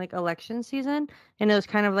episode during like election season, and it was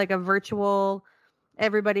kind of like a virtual.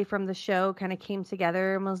 Everybody from the show kind of came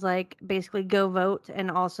together and was like, basically go vote and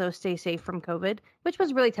also stay safe from COVID, which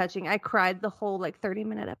was really touching. I cried the whole like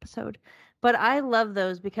 30-minute episode. But I love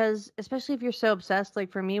those because, especially if you're so obsessed, like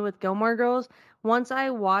for me with Gilmore Girls, once I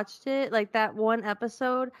watched it, like that one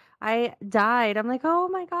episode, I died. I'm like, oh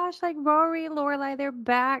my gosh, like Rory, Lorelai, they're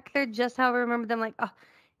back. They're just how I remember them. Like, oh,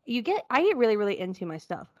 I get really, really into my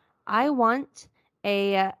stuff. I want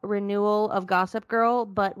a renewal of Gossip Girl,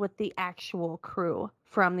 but with the actual crew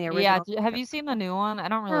from the original. Yeah, have you seen the new one? I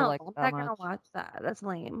don't really like it I'm that not much. gonna watch that. That's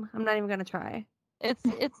lame. I'm not even gonna try. It's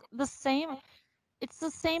the same. It's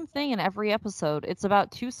the same thing in every episode. It's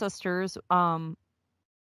about two sisters.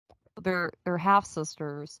 They're half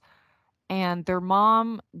sisters, and their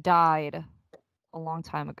mom died a long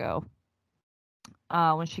time ago.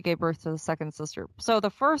 When she gave birth to the second sister. So the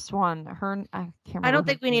first one, I can't remember. I don't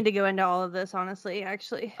think we need to go into all of this, honestly.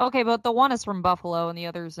 Actually. Okay, but the one is from Buffalo, and the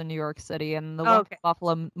other is in New York City, and the one from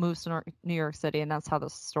Buffalo moves to New York City, and that's how the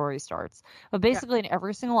story starts. But basically, in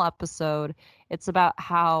every single episode, it's about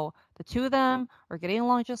how the two of them are getting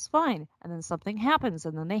along just fine, and then something happens,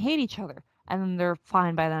 and then they hate each other, and then they're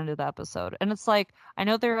fine by the end of the episode. And it's like, I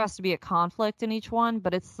know there has to be a conflict in each one,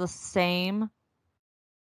 but it's the same.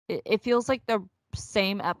 It feels like the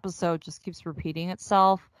same episode just keeps repeating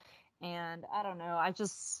itself, and I don't know,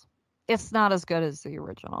 it's not as good as the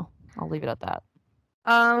original. I'll leave it at that.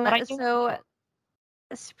 So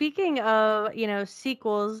speaking of,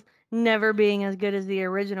 sequels never being as good as the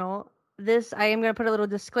original, I am going to put a little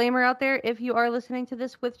disclaimer out there. If you are listening to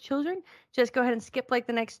this with children, just go ahead and skip like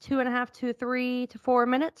the next 2.5 to 3 to 4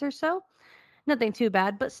 minutes or so. Nothing too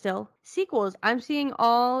bad, but still. Sequels. I'm seeing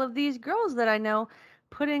all of these girls that I know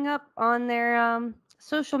putting up on their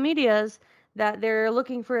social medias that they're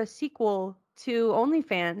looking for a sequel to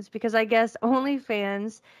OnlyFans, because I guess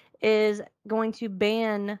OnlyFans is going to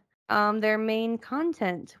ban their main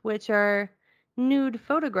content, which are nude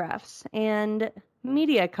photographs and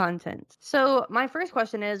media content. So my first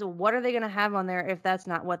question is, what are they going to have on there if that's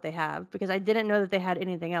not what they have? Because I didn't know that they had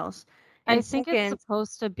anything else. And I think it's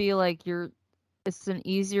supposed to be like it's an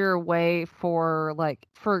easier way for, like,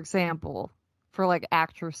 for example, for like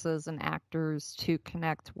actresses and actors to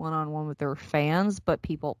connect one-on-one with their fans, but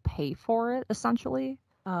people pay for it essentially.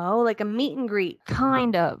 Oh, like a meet and greet.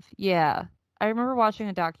 Kind of, yeah. I remember watching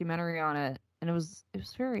a documentary on it, and it was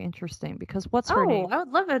very interesting because what's her name? I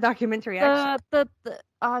would love a documentary.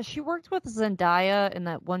 Actually, she worked with Zendaya in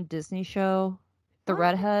that one Disney show, the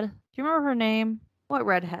redhead. Do you remember her name? What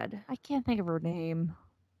redhead? I can't think of her name.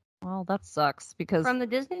 Well, that sucks because from the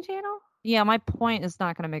Disney Channel. Yeah, my point is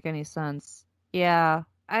not going to make any sense. Yeah.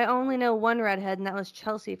 I only know one redhead, and that was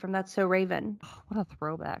Chelsea from That's So Raven. Oh, what a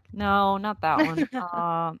throwback. No, not that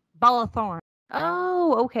one. Bella Thorne.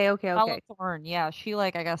 Oh, okay. Bella Thorne, yeah. She,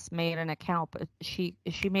 like, I guess made an account, but she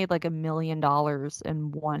made like $1 million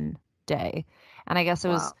in one day. And I guess it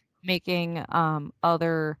was making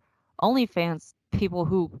other OnlyFans people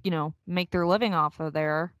who, make their living off of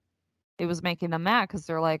there. It was making them mad because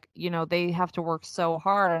they're like, they have to work so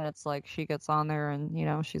hard, and it's like she gets on there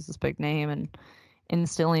and, she's this big name and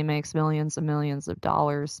instantly makes millions and millions of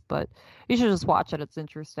dollars. But you should just watch it. It's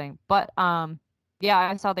interesting. But yeah,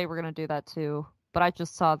 I saw they were going to do that too. But I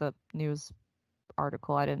just saw the news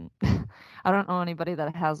article. I don't know anybody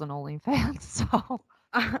that has an OnlyFans. So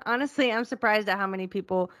honestly, I'm surprised at how many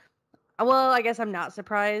people. Well, I guess I'm not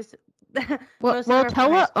surprised. Well,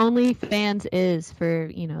 tell what OnlyFans is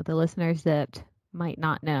for the listeners that might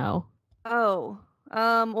not know. Oh,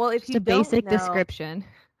 well, if you don't know, basic description.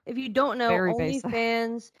 If you don't know,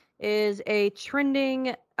 OnlyFans is a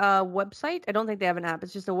trending website. I don't think they have an app.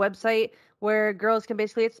 It's just a website where girls can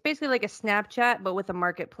it's basically like a Snapchat but with a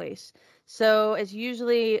marketplace. So it's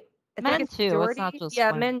usually men too. It's not just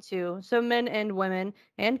men too. So men and women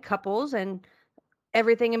and couples and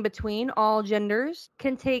everything in between, all genders,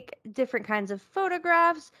 can take different kinds of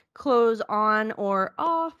photographs, clothes on or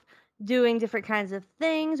off, doing different kinds of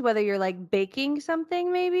things, whether you're like baking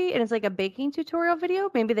something maybe, and it's like a baking tutorial video.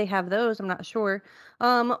 Maybe they have those, I'm not sure.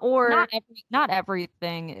 Or Not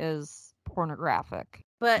everything is pornographic.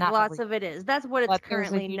 but Not lots every, of it is. That's what it's but there's a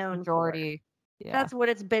currently huge known majority. for. Yeah. That's what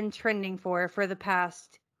it's been trending for the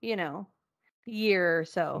past, year or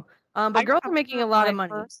so. I But girls are making a lot of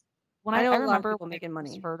remember money. when I know I a lot of remember people when I making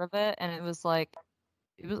first money. heard of it, and it was like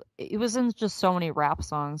it was in just so many rap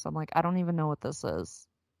songs. I'm like, I don't even know what this is.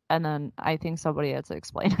 And then I think somebody had to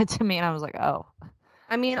explain it to me, and I was like, oh.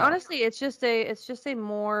 I mean, So. honestly, it's just a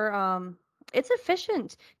more it's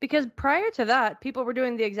efficient, because prior to that, people were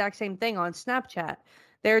doing the exact same thing on Snapchat.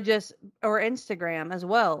 They're just, or Instagram as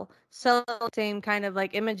well, selling the same kind of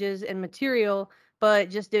like images and material, but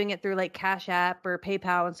just doing it through like Cash App or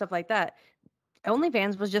PayPal and stuff like that.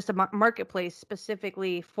 OnlyFans was just a marketplace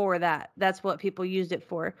specifically for that. That's what people used it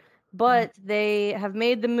for. But they have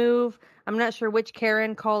made the move. I'm not sure which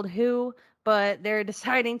Karen called who, but they're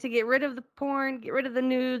deciding to get rid of the porn, get rid of the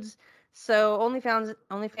nudes. So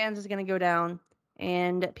OnlyFans is going to go down,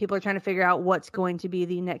 and people are trying to figure out what's going to be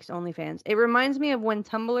the next OnlyFans. It reminds me of when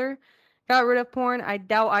Tumblr got rid of porn. I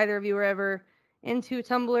doubt either of you were ever into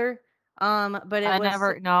Tumblr. But it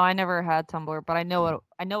was I never had Tumblr, but I know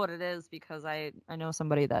what it is because I know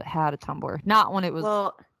somebody that had a Tumblr. Not when it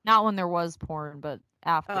was not when there was porn, but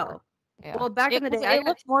after. Oh. Yeah. Well, back in the day, it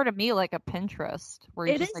looked more to me like a Pinterest where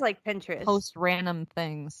you it just is like Pinterest. post random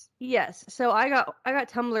things. Yes. So I got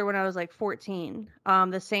Tumblr when I was like 14.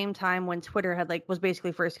 The same time when Twitter had was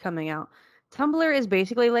basically first coming out. Tumblr is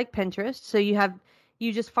basically like Pinterest. So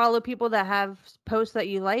you just follow people that have posts that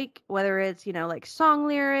you like, whether it's, like song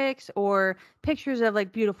lyrics or pictures of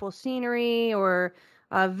like beautiful scenery, or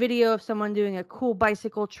a video of someone doing a cool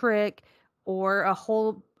bicycle trick, or a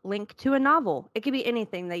whole link to a novel. It could be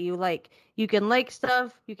anything that you like. You can like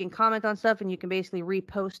stuff, you can comment on stuff, and you can basically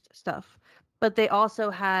repost stuff. But they also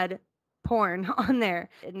had porn on there,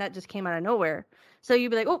 and that just came out of nowhere. So you'd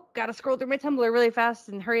be like, oh, gotta scroll through my Tumblr really fast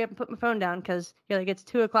and hurry up and put my phone down, because you're like, it's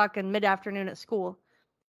 2:00 in mid-afternoon at school.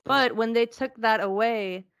 But when they took that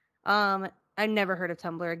away, I never heard of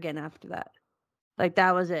Tumblr again after that. Like,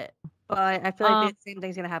 that was it. But I feel like the same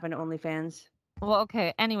thing's gonna happen to OnlyFans. Well,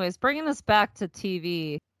 okay. Anyways, bringing this back to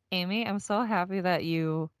TV, Amy, I'm so happy that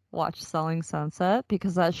you watched Selling Sunset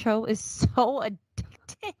because that show is so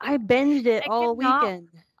addicting. I binged it all weekend.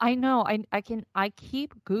 I know. I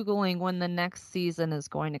keep Googling when the next season is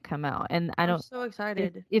going to come out, and I'm so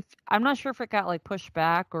excited. If I'm not sure if it got pushed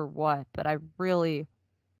back or what, but I really,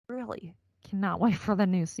 really cannot wait for the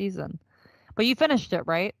new season. But you finished it,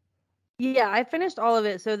 right? Yeah, I finished all of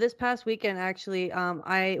it. So this past weekend, actually,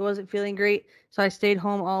 I wasn't feeling great, so I stayed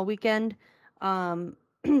home all weekend,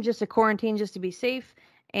 just to quarantine, just to be safe,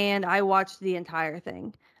 and I watched the entire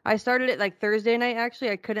thing. I started it Thursday night,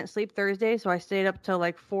 actually. I couldn't sleep Thursday, so I stayed up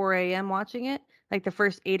till 4 a.m. watching it, the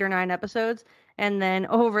first 8 or 9 episodes, and then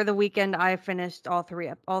over the weekend, I finished all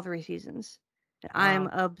three seasons. I'm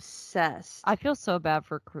obsessed. I feel so bad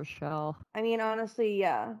for Chriselle. I mean, honestly,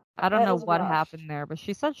 yeah. I don't know what happened there, but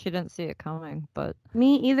she said she didn't see it coming, but...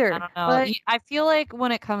 Me either. I don't know. But I feel like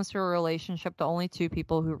when it comes to a relationship, the only two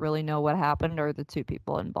people who really know what happened are the two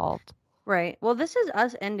people involved. Right. Well, This Is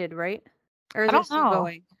Us ended, right? Or is I don't it still know.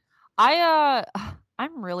 going?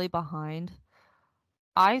 I'm really behind.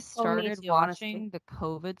 I started watching the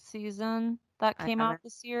COVID season that came out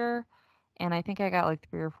this year, and I think I got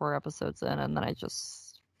 3 or 4 episodes in, and then I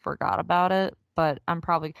just forgot about it. But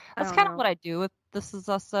that's kind of what I do with This Is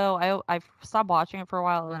Us, though. I stop watching it for a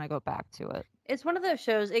while, and then I go back to it. It's one of those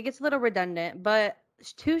shows, it gets a little redundant, but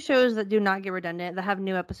 2 shows that do not get redundant, that have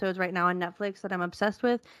new episodes right now on Netflix that I'm obsessed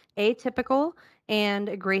with: Atypical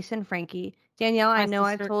and Grace and Frankie. Danielle, I know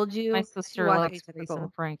I've told you. My sister likes Grace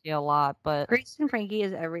and Frankie a lot, but... Grace and Frankie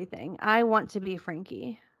is everything. I want to be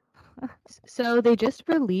Frankie. So they just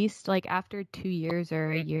released, after 2 years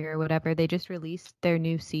or a year or whatever, they just released their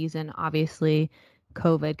new season. Obviously,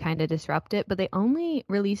 COVID kind of disrupted, but they only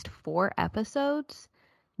released 4 episodes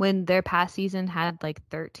when their past season had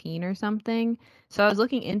 13 or something. So I was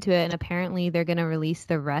looking into it, and apparently they're going to release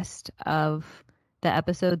the rest of the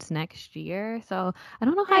episodes next year. So I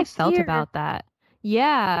don't know how I felt about that.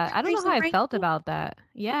 Yeah, I don't know how I felt about that.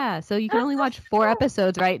 Yeah, so you can only watch 4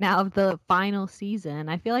 episodes right now of the final season.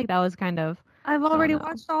 I feel like that was kind of... I've already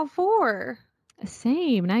watched all 4.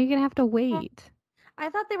 Same. Now you're going to have to wait. I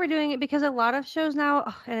thought they were doing it because a lot of shows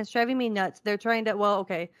now, and it's driving me nuts, they're trying to, well,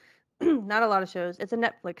 okay, not a lot of shows. It's a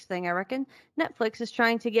Netflix thing, I reckon. Netflix is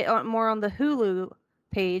trying to get more on the Hulu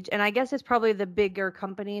page, and I guess it's probably the bigger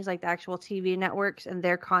companies like the actual TV networks and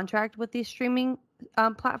their contract with these streaming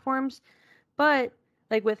platforms. But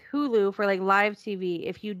like with Hulu for like live TV,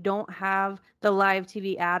 if you don't have the live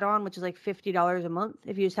TV add-on, which is like $50 a month,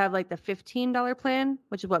 if you just have like the $15 plan,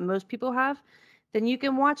 which is what most people have, then you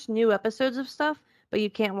can watch new episodes of stuff, but you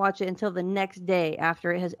can't watch it until the next day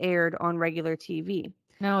after it has aired on regular TV.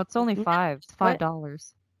 No, it's only $5. It's What?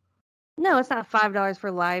 $5. No, it's not $5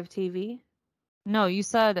 for live TV. No, you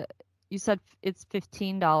said it's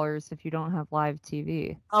 $15 if you don't have live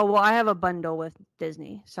TV. Oh, well, I have a bundle with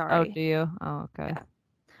Disney. Oh, Sorry. do you? Oh, okay. Yeah.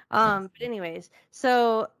 But anyways,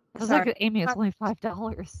 so I was sorry. like, Amy, it's only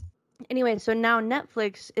 $5. Anyway, so now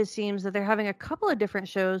Netflix, it seems that they're having a couple of different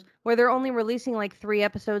shows where they're only releasing like 3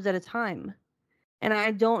 episodes at a time. And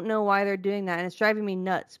I don't know why they're doing that, and it's driving me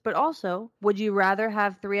nuts. But also, would you rather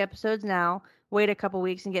have 3 episodes now, wait a couple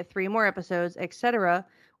weeks and get 3 more episodes, etc.,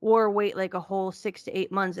 or wait like a whole 6 to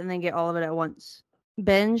 8 months and then get all of it at once?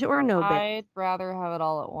 Binge or no binge? I'd rather have it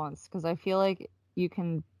all at once because I feel like you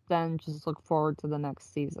can then just look forward to the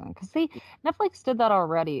next season. Because Netflix did that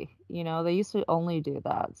already. You know, they used to only do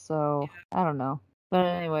that. So I don't know. But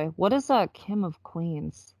anyway, what is Kim of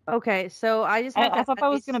Queens? Okay, so I just have I to thought that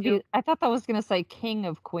was ask gonna you- be. I thought that was gonna say King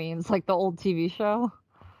of Queens, like the old TV show.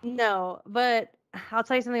 No, but I'll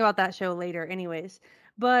tell you something about that show later, anyways.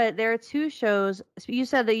 But there are 2 shows. You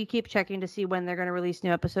said that you keep checking to see when they're going to release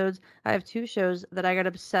new episodes. I have 2 shows that I got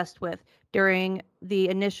obsessed with during the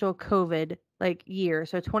initial COVID year.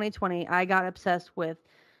 So 2020, I got obsessed with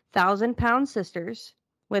 1,000-Pound Sisters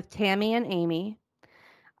with Tammy and Amy.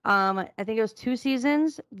 I think it was 2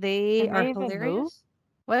 seasons. They Can are they even hilarious. move?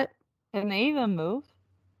 What? Can they even move?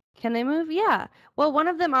 Can they move? Yeah. Well, one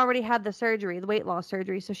of them already had the surgery, the weight loss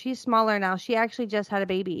surgery. So she's smaller now. She actually just had a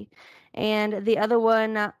baby. And the other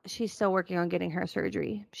one, she's still working on getting her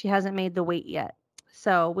surgery. She hasn't made the weight yet.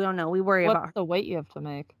 So we don't know. We worry about What's her. the weight you have to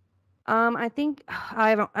make? I think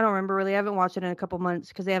I don't remember really. I haven't watched it in a couple months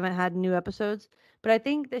because they haven't had new episodes. But I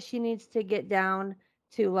think that she needs to get down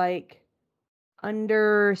to like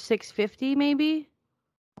under 650 maybe.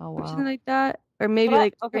 Oh Or wow. something like that. Or maybe But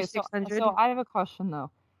like okay, under so 600. I have a question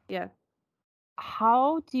though. Yeah.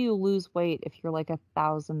 How do you lose weight if you're like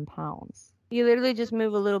 1,000 pounds? You literally just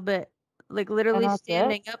move a little bit, like literally that's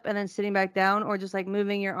standing up and then sitting back down, or just like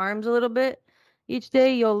moving your arms a little bit. Each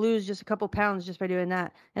day you'll lose just a couple pounds just by doing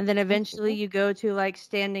that. And then eventually you go to like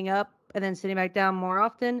standing up and then sitting back down more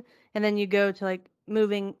often. And then you go to like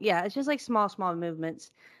moving. Yeah, it's just like small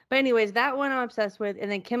movements. But anyways, that one I'm obsessed with.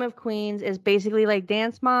 And then Kim of Queens is basically like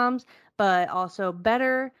Dance Moms, but also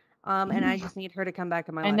better. And I just need her to come back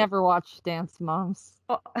in my I life. never watched Dance Moms.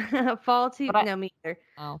 Fall TV, But no, me either.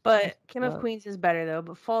 Oh, But Kim of but- Queens is better though.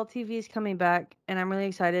 But Fall TV is coming back, and I'm really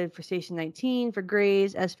excited for Station 19, for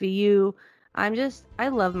Grey's, SVU. I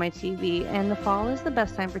love my TV, and the fall is the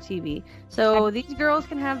best time for TV. So these girls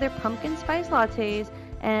can have their pumpkin spice lattes,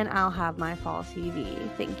 and I'll have my fall TV.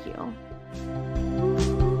 Thank you.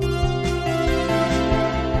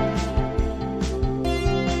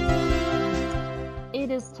 It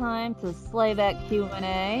is time to slay that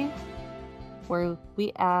Q&A, where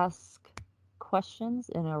we ask questions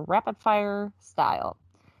in a rapid fire style.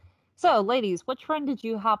 So, ladies, what trend did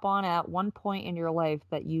you hop on at one point in your life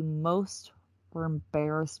that you most were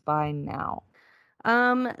embarrassed by now?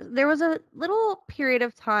 There was a little period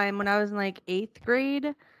of time when I was in like 8th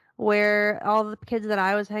grade where all the kids that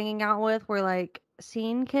I was hanging out with were like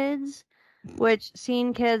scene kids, which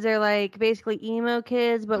scene kids are like basically emo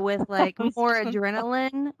kids, but with like more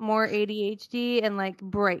adrenaline, more ADHD, and like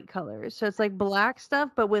bright colors. So it's like black stuff,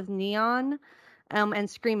 but with neon, and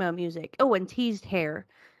screamo music. Oh, and teased hair.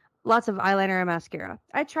 Lots of eyeliner and mascara.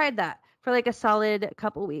 I tried that for like a solid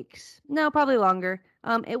couple weeks. No, probably longer.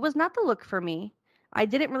 It was not the look for me. I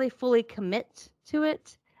didn't really fully commit to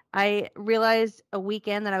it. I realized a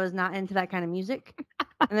weekend that I was not into that kind of music.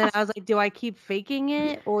 And then I was like, do I keep faking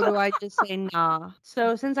it or do I just say nah?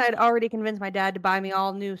 So since I had already convinced my dad to buy me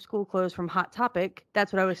all new school clothes from Hot Topic,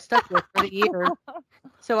 that's what I was stuck with for the year.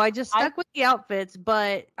 So I just stuck with the outfits,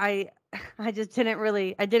 but I just didn't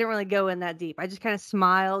really go in that deep. I just kind of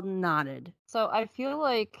smiled and nodded. So I feel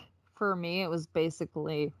like for me, it was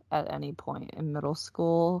basically at any point in middle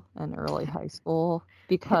school and early high school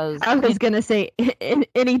because I was going to say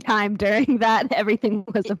any time during that, everything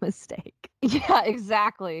was a mistake. Yeah,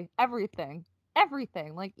 exactly. Everything.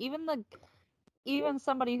 Like even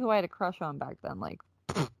somebody who I had a crush on back then, like,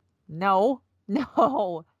 no,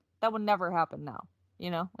 that would never happen now. You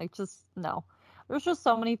know, like just no. There's just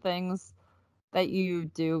so many things that you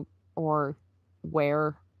do or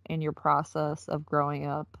wear in your process of growing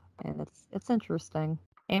up, and it's interesting.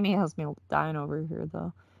 Amy has me dying over here,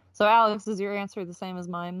 though. So, Alex, is your answer the same as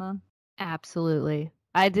mine, then? Absolutely.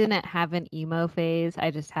 I didn't have an emo phase.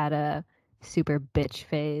 I just had a super bitch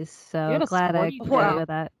phase. You had So a glad I sporty could phase. relate with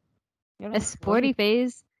that. You had A sporty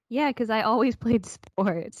phase? Yeah, because I always played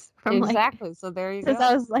sports from Exactly. So there you since go.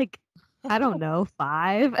 I was like, I don't know,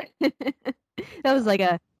 5. That was like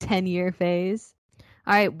a 10-year phase.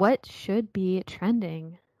 All right, what should be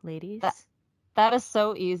trending, ladies? That is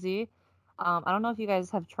so easy. I don't know if you guys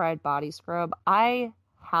have tried body scrub. I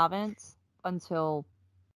haven't until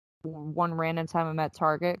one random time I'm at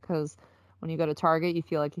Target, because when you go to Target, you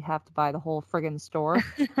feel like you have to buy the whole friggin' store.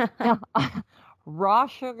 Yeah. Raw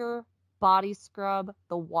sugar body scrub,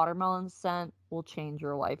 the watermelon scent will change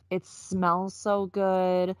your life. It smells so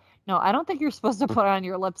good. No, I don't think you're supposed to put it on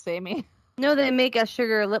your lips, Amy. No, they make a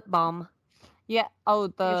sugar lip balm. Yeah. Oh,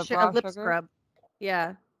 the A raw lip sugar? scrub.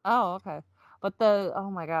 Yeah. Oh, okay. But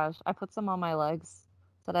oh my gosh, I put some on my legs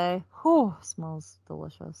today. Whew, smells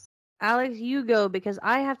delicious. Alex, you go, because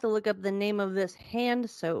I have to look up the name of this hand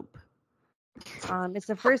soap. It's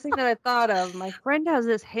the first thing that I thought of. My friend has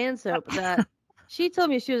this hand soap that she told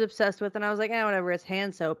me she was obsessed with, and I was like, whatever, it's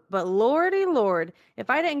hand soap. But lordy lord, if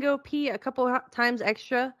I didn't go pee a couple times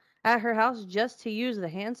extra at her house just to use the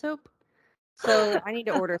hand soap, so I need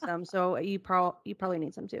to order some. So you probably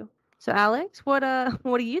need some too. So Alex, what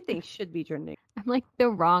do you think should be trending? I'm like the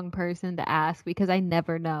wrong person to ask because I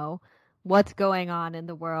never know what's going on in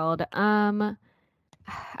the world.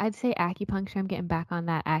 I'd say acupuncture. I'm getting back on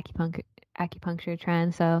that acupuncture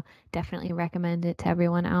trend, so definitely recommend it to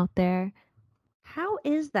everyone out there. How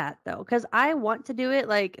is that though? Because I want to do it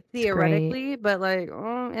like theoretically, but like,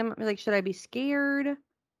 should I be scared?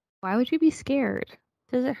 Why would you be scared?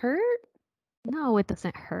 Does it hurt? No, it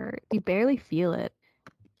doesn't hurt. You barely feel it.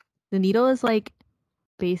 The needle is like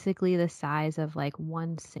basically the size of like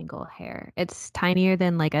one single hair. It's tinier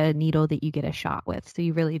than like a needle that you get a shot with, so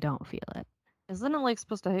you really don't feel it. Isn't it like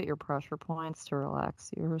supposed to hit your pressure points to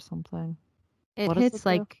relax you or something? It What does hits it do?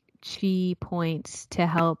 like chi points to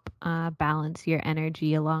help balance your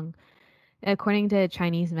energy along. According to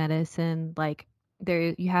Chinese medicine, like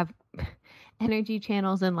there you have energy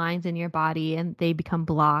channels and lines in your body, and they become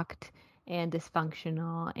blocked and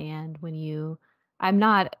dysfunctional. And I'm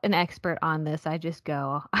not an expert on this. I just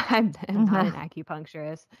go. I'm not an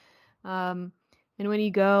acupuncturist. And when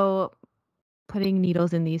you go, putting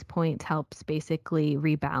needles in these points helps basically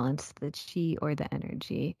rebalance the chi or the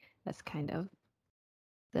energy. That's kind of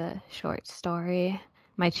the short story.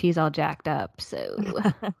 My chi's all jacked up, so.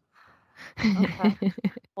 Okay.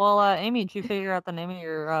 Well, Amy, did you figure out the name of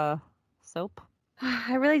your soap?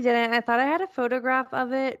 I really didn't. I thought I had a photograph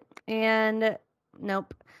of it, and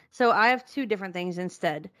nope. So I have 2 different things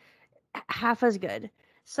instead. Half as good.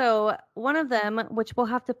 So one of them, which we'll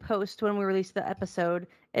have to post when we release the episode,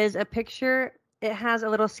 is a picture. It has a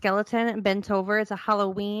little skeleton bent over. It's a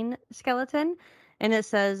Halloween skeleton, and it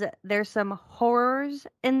says, "There's some horrors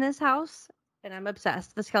in this house," and I'm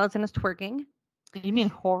obsessed. The skeleton is twerking. You mean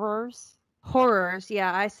horrors? Horrors.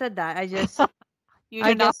 Yeah, I said that. I just You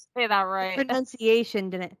did not say that right. pronunciation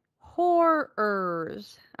didn't.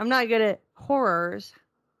 Horrors. I'm not good at horrors.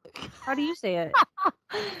 How do you say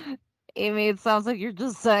it? Amy, it sounds like you're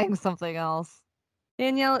just saying something else.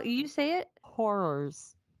 Danielle, you say it?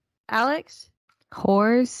 Horrors. Alex?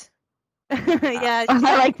 Whores? Yeah.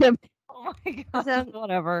 I like them. Oh my god.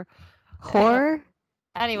 Whatever. Horror?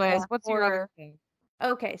 Anyways, Yeah, what's your horror. other thing?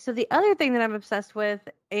 Okay, so the other thing that I'm obsessed with,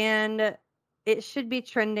 and it should be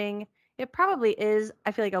trending, it probably is,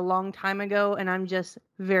 I feel like, a long time ago, and I'm just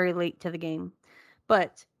very late to the game.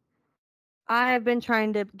 But I've been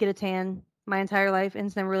trying to get a tan my entire life, and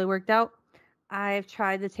it's never really worked out. I've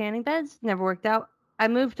tried the tanning beds, never worked out. I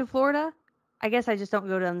moved to Florida. I guess I just don't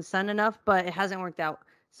go to the sun enough, but it hasn't worked out.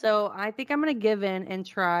 So I think I'm gonna give in and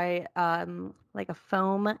try like a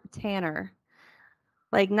foam tanner.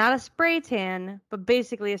 Like not a spray tan, but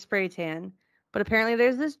basically a spray tan. But apparently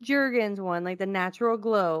there's this Jergens one, like the Natural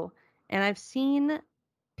Glow, and I've seen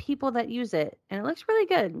people that use it, and it looks really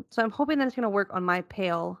good. So I'm hoping that it's gonna work on my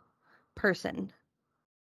pale person.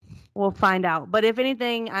 We'll find out. But if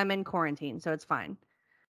anything, I'm in quarantine, so it's fine.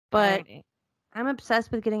 But Alrighty. I'm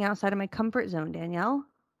obsessed with getting outside of my comfort zone, Danielle.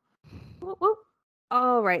 Whoop, whoop.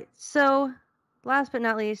 All right. So, last but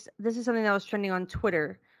not least, this is something that was trending on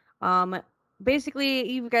Twitter. Basically,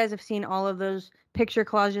 you guys have seen all of those picture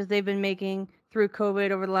collages they've been making through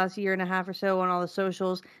COVID over the last year and a half or so on all the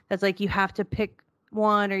socials. That's like you have to pick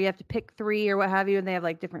one or you have to pick 3 or what have you, and they have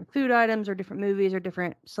like different food items or different movies or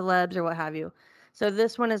different celebs or what have you. So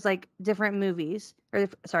this one is like different movies, or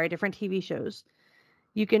different TV shows.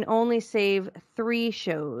 You can only save 3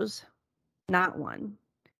 shows, not 1.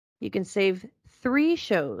 You can save 3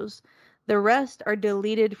 shows. The rest are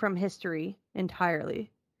deleted from history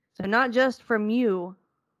entirely. So not just from you.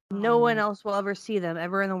 No one else will ever see them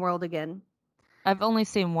ever in the world again. I've only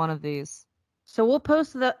seen one of these. So we'll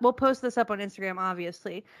post this up on Instagram,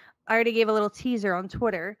 obviously. I already gave a little teaser on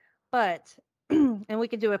Twitter, but and we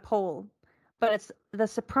could do a poll. But it's The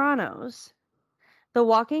Sopranos, The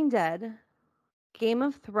Walking Dead, Game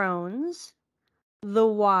of Thrones, The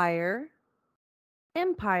Wire,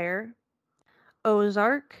 Empire,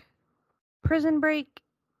 Ozark, Prison Break,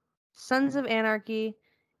 Sons of Anarchy,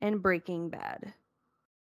 and Breaking Bad.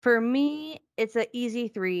 For me, it's an easy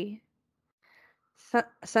 3.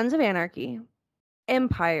 Sons of Anarchy,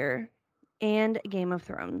 Empire, and Game of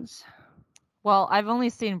Thrones. Well, I've only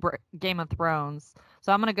seen Game of Thrones,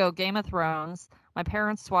 so I'm going to go Game of Thrones. My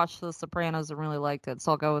parents watched The Sopranos and really liked it,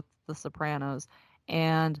 so I'll go with The Sopranos.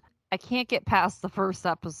 And I can't get past the first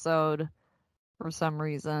episode for some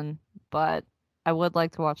reason, but I would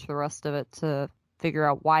like to watch the rest of it to figure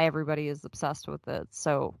out why everybody is obsessed with it.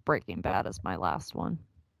 So Breaking Bad is my last one.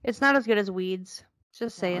 It's not as good as Weeds.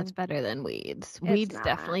 Just saying. It's better than Weeds. It's Weeds not.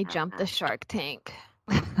 definitely jumped the Shark Tank.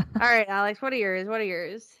 All right, Alex, what are yours?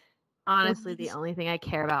 Honestly, the only thing I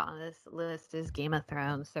care about on this list is Game of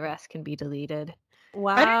Thrones. The rest can be deleted.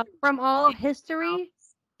 Wow. From all of history?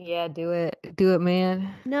 Yeah, do it. Do it,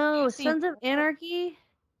 man. No, Sons of Anarchy?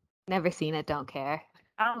 Never seen it, don't care.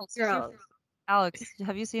 Alex,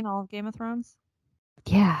 have you seen all of Game of Thrones?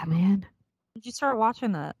 Yeah, man. Did you start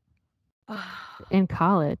watching that? In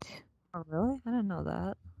college. Oh, really? I didn't know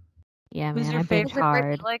that. Yeah, Who's man. your I binge favorite?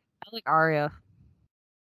 hard. I like Arya.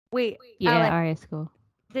 Wait, Yeah, Alex, Arya's cool.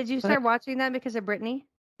 did you start watching that because of Brittany?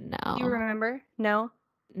 No. Do you remember? No?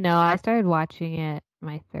 No, I started watching it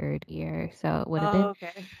my 3rd year, so it would have been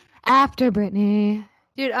okay. after Brittany.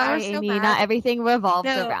 Dude, I was Sorry, so Amy, mad. not everything revolves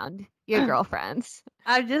No. around your girlfriends.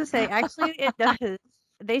 I'm just saying, actually, it does.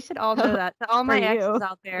 They should all know that. To all my For you. exes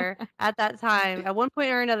out there at that time, at one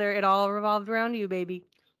point or another, it all revolved around you, baby.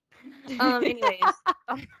 Anyways.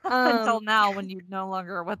 Until now, when you no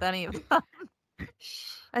longer are with any of them.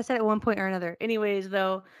 I said at one point or another. Anyways,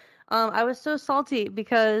 though, I was so salty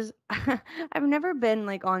because I've never been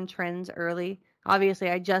like on trends early.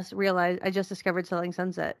 Obviously, I just discovered Selling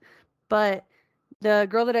Sunset. But the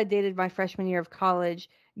girl that I dated my freshman year of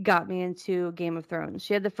college got me into Game of Thrones.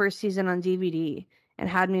 She had the first season on DVD and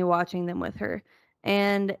had me watching them with her.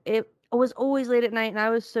 And it was always late at night and I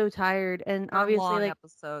was so tired. And They're obviously long like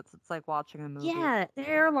episodes. It's like watching a movie. yeah,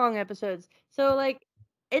 they're long episodes. So like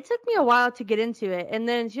it took me a while to get into it. And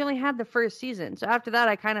then she only had the first season. So after that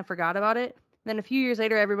I kind of forgot about it. Then a few years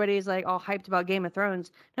later everybody's like all hyped about Game of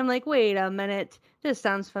Thrones. And I'm like, wait a minute, this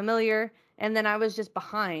sounds familiar. And then I was just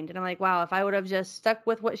behind. And I'm like, wow, if I would have just stuck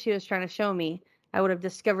with what she was trying to show me, I would have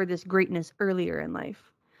discovered this greatness earlier in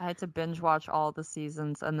life. I had to binge watch all the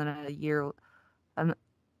seasons, and then a year, and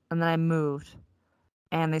then I moved,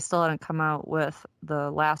 and they still hadn't come out with the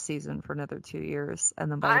last season for another 2 years.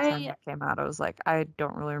 And then by the time that came out, I was like, I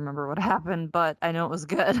don't really remember what happened, but I know it was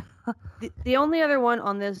good. The only other one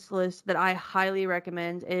on this list that I highly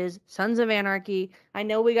recommend is Sons of Anarchy. I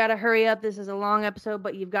know we got to hurry up. This is a long episode,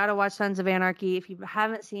 but you've got to watch Sons of Anarchy if you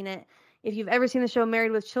haven't seen it. If you've ever seen the show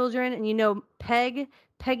Married with Children and you know Peggy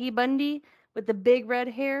Bundy with the big red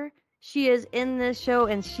hair, she is in this show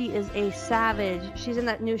and she is a savage. She's in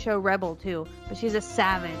that new show Rebel too, but she's a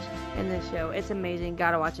savage in this show. It's amazing.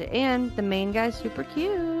 Gotta watch it. And the main guy's super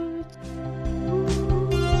cute.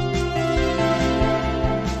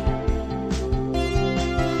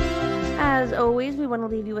 As always, we want to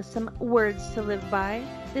leave you with some words to live by.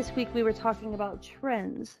 This week we were talking about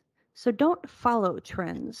trends. So don't follow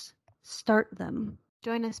trends. Start them.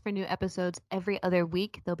 Join us for new episodes every other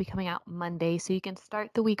week. They'll be coming out Monday, so you can start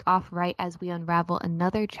the week off right as we unravel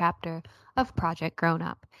another chapter of Project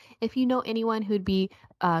Grownup. If you know anyone who'd be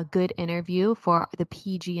a good interview for the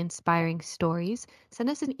PG Inspiring Stories, send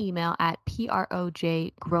us an email at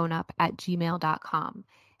projgrownup@gmail.com.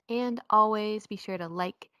 And always be sure to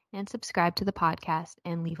like and subscribe to the podcast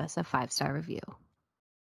and leave us a 5-star review.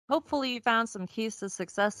 Hopefully you found some keys to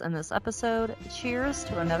success in this episode. Cheers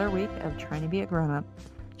to another week of trying to be a grown-up.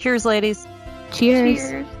 Cheers, ladies.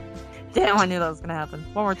 Cheers. Damn, I knew that was going to happen.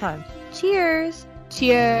 One more time. Cheers.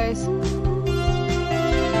 Cheers.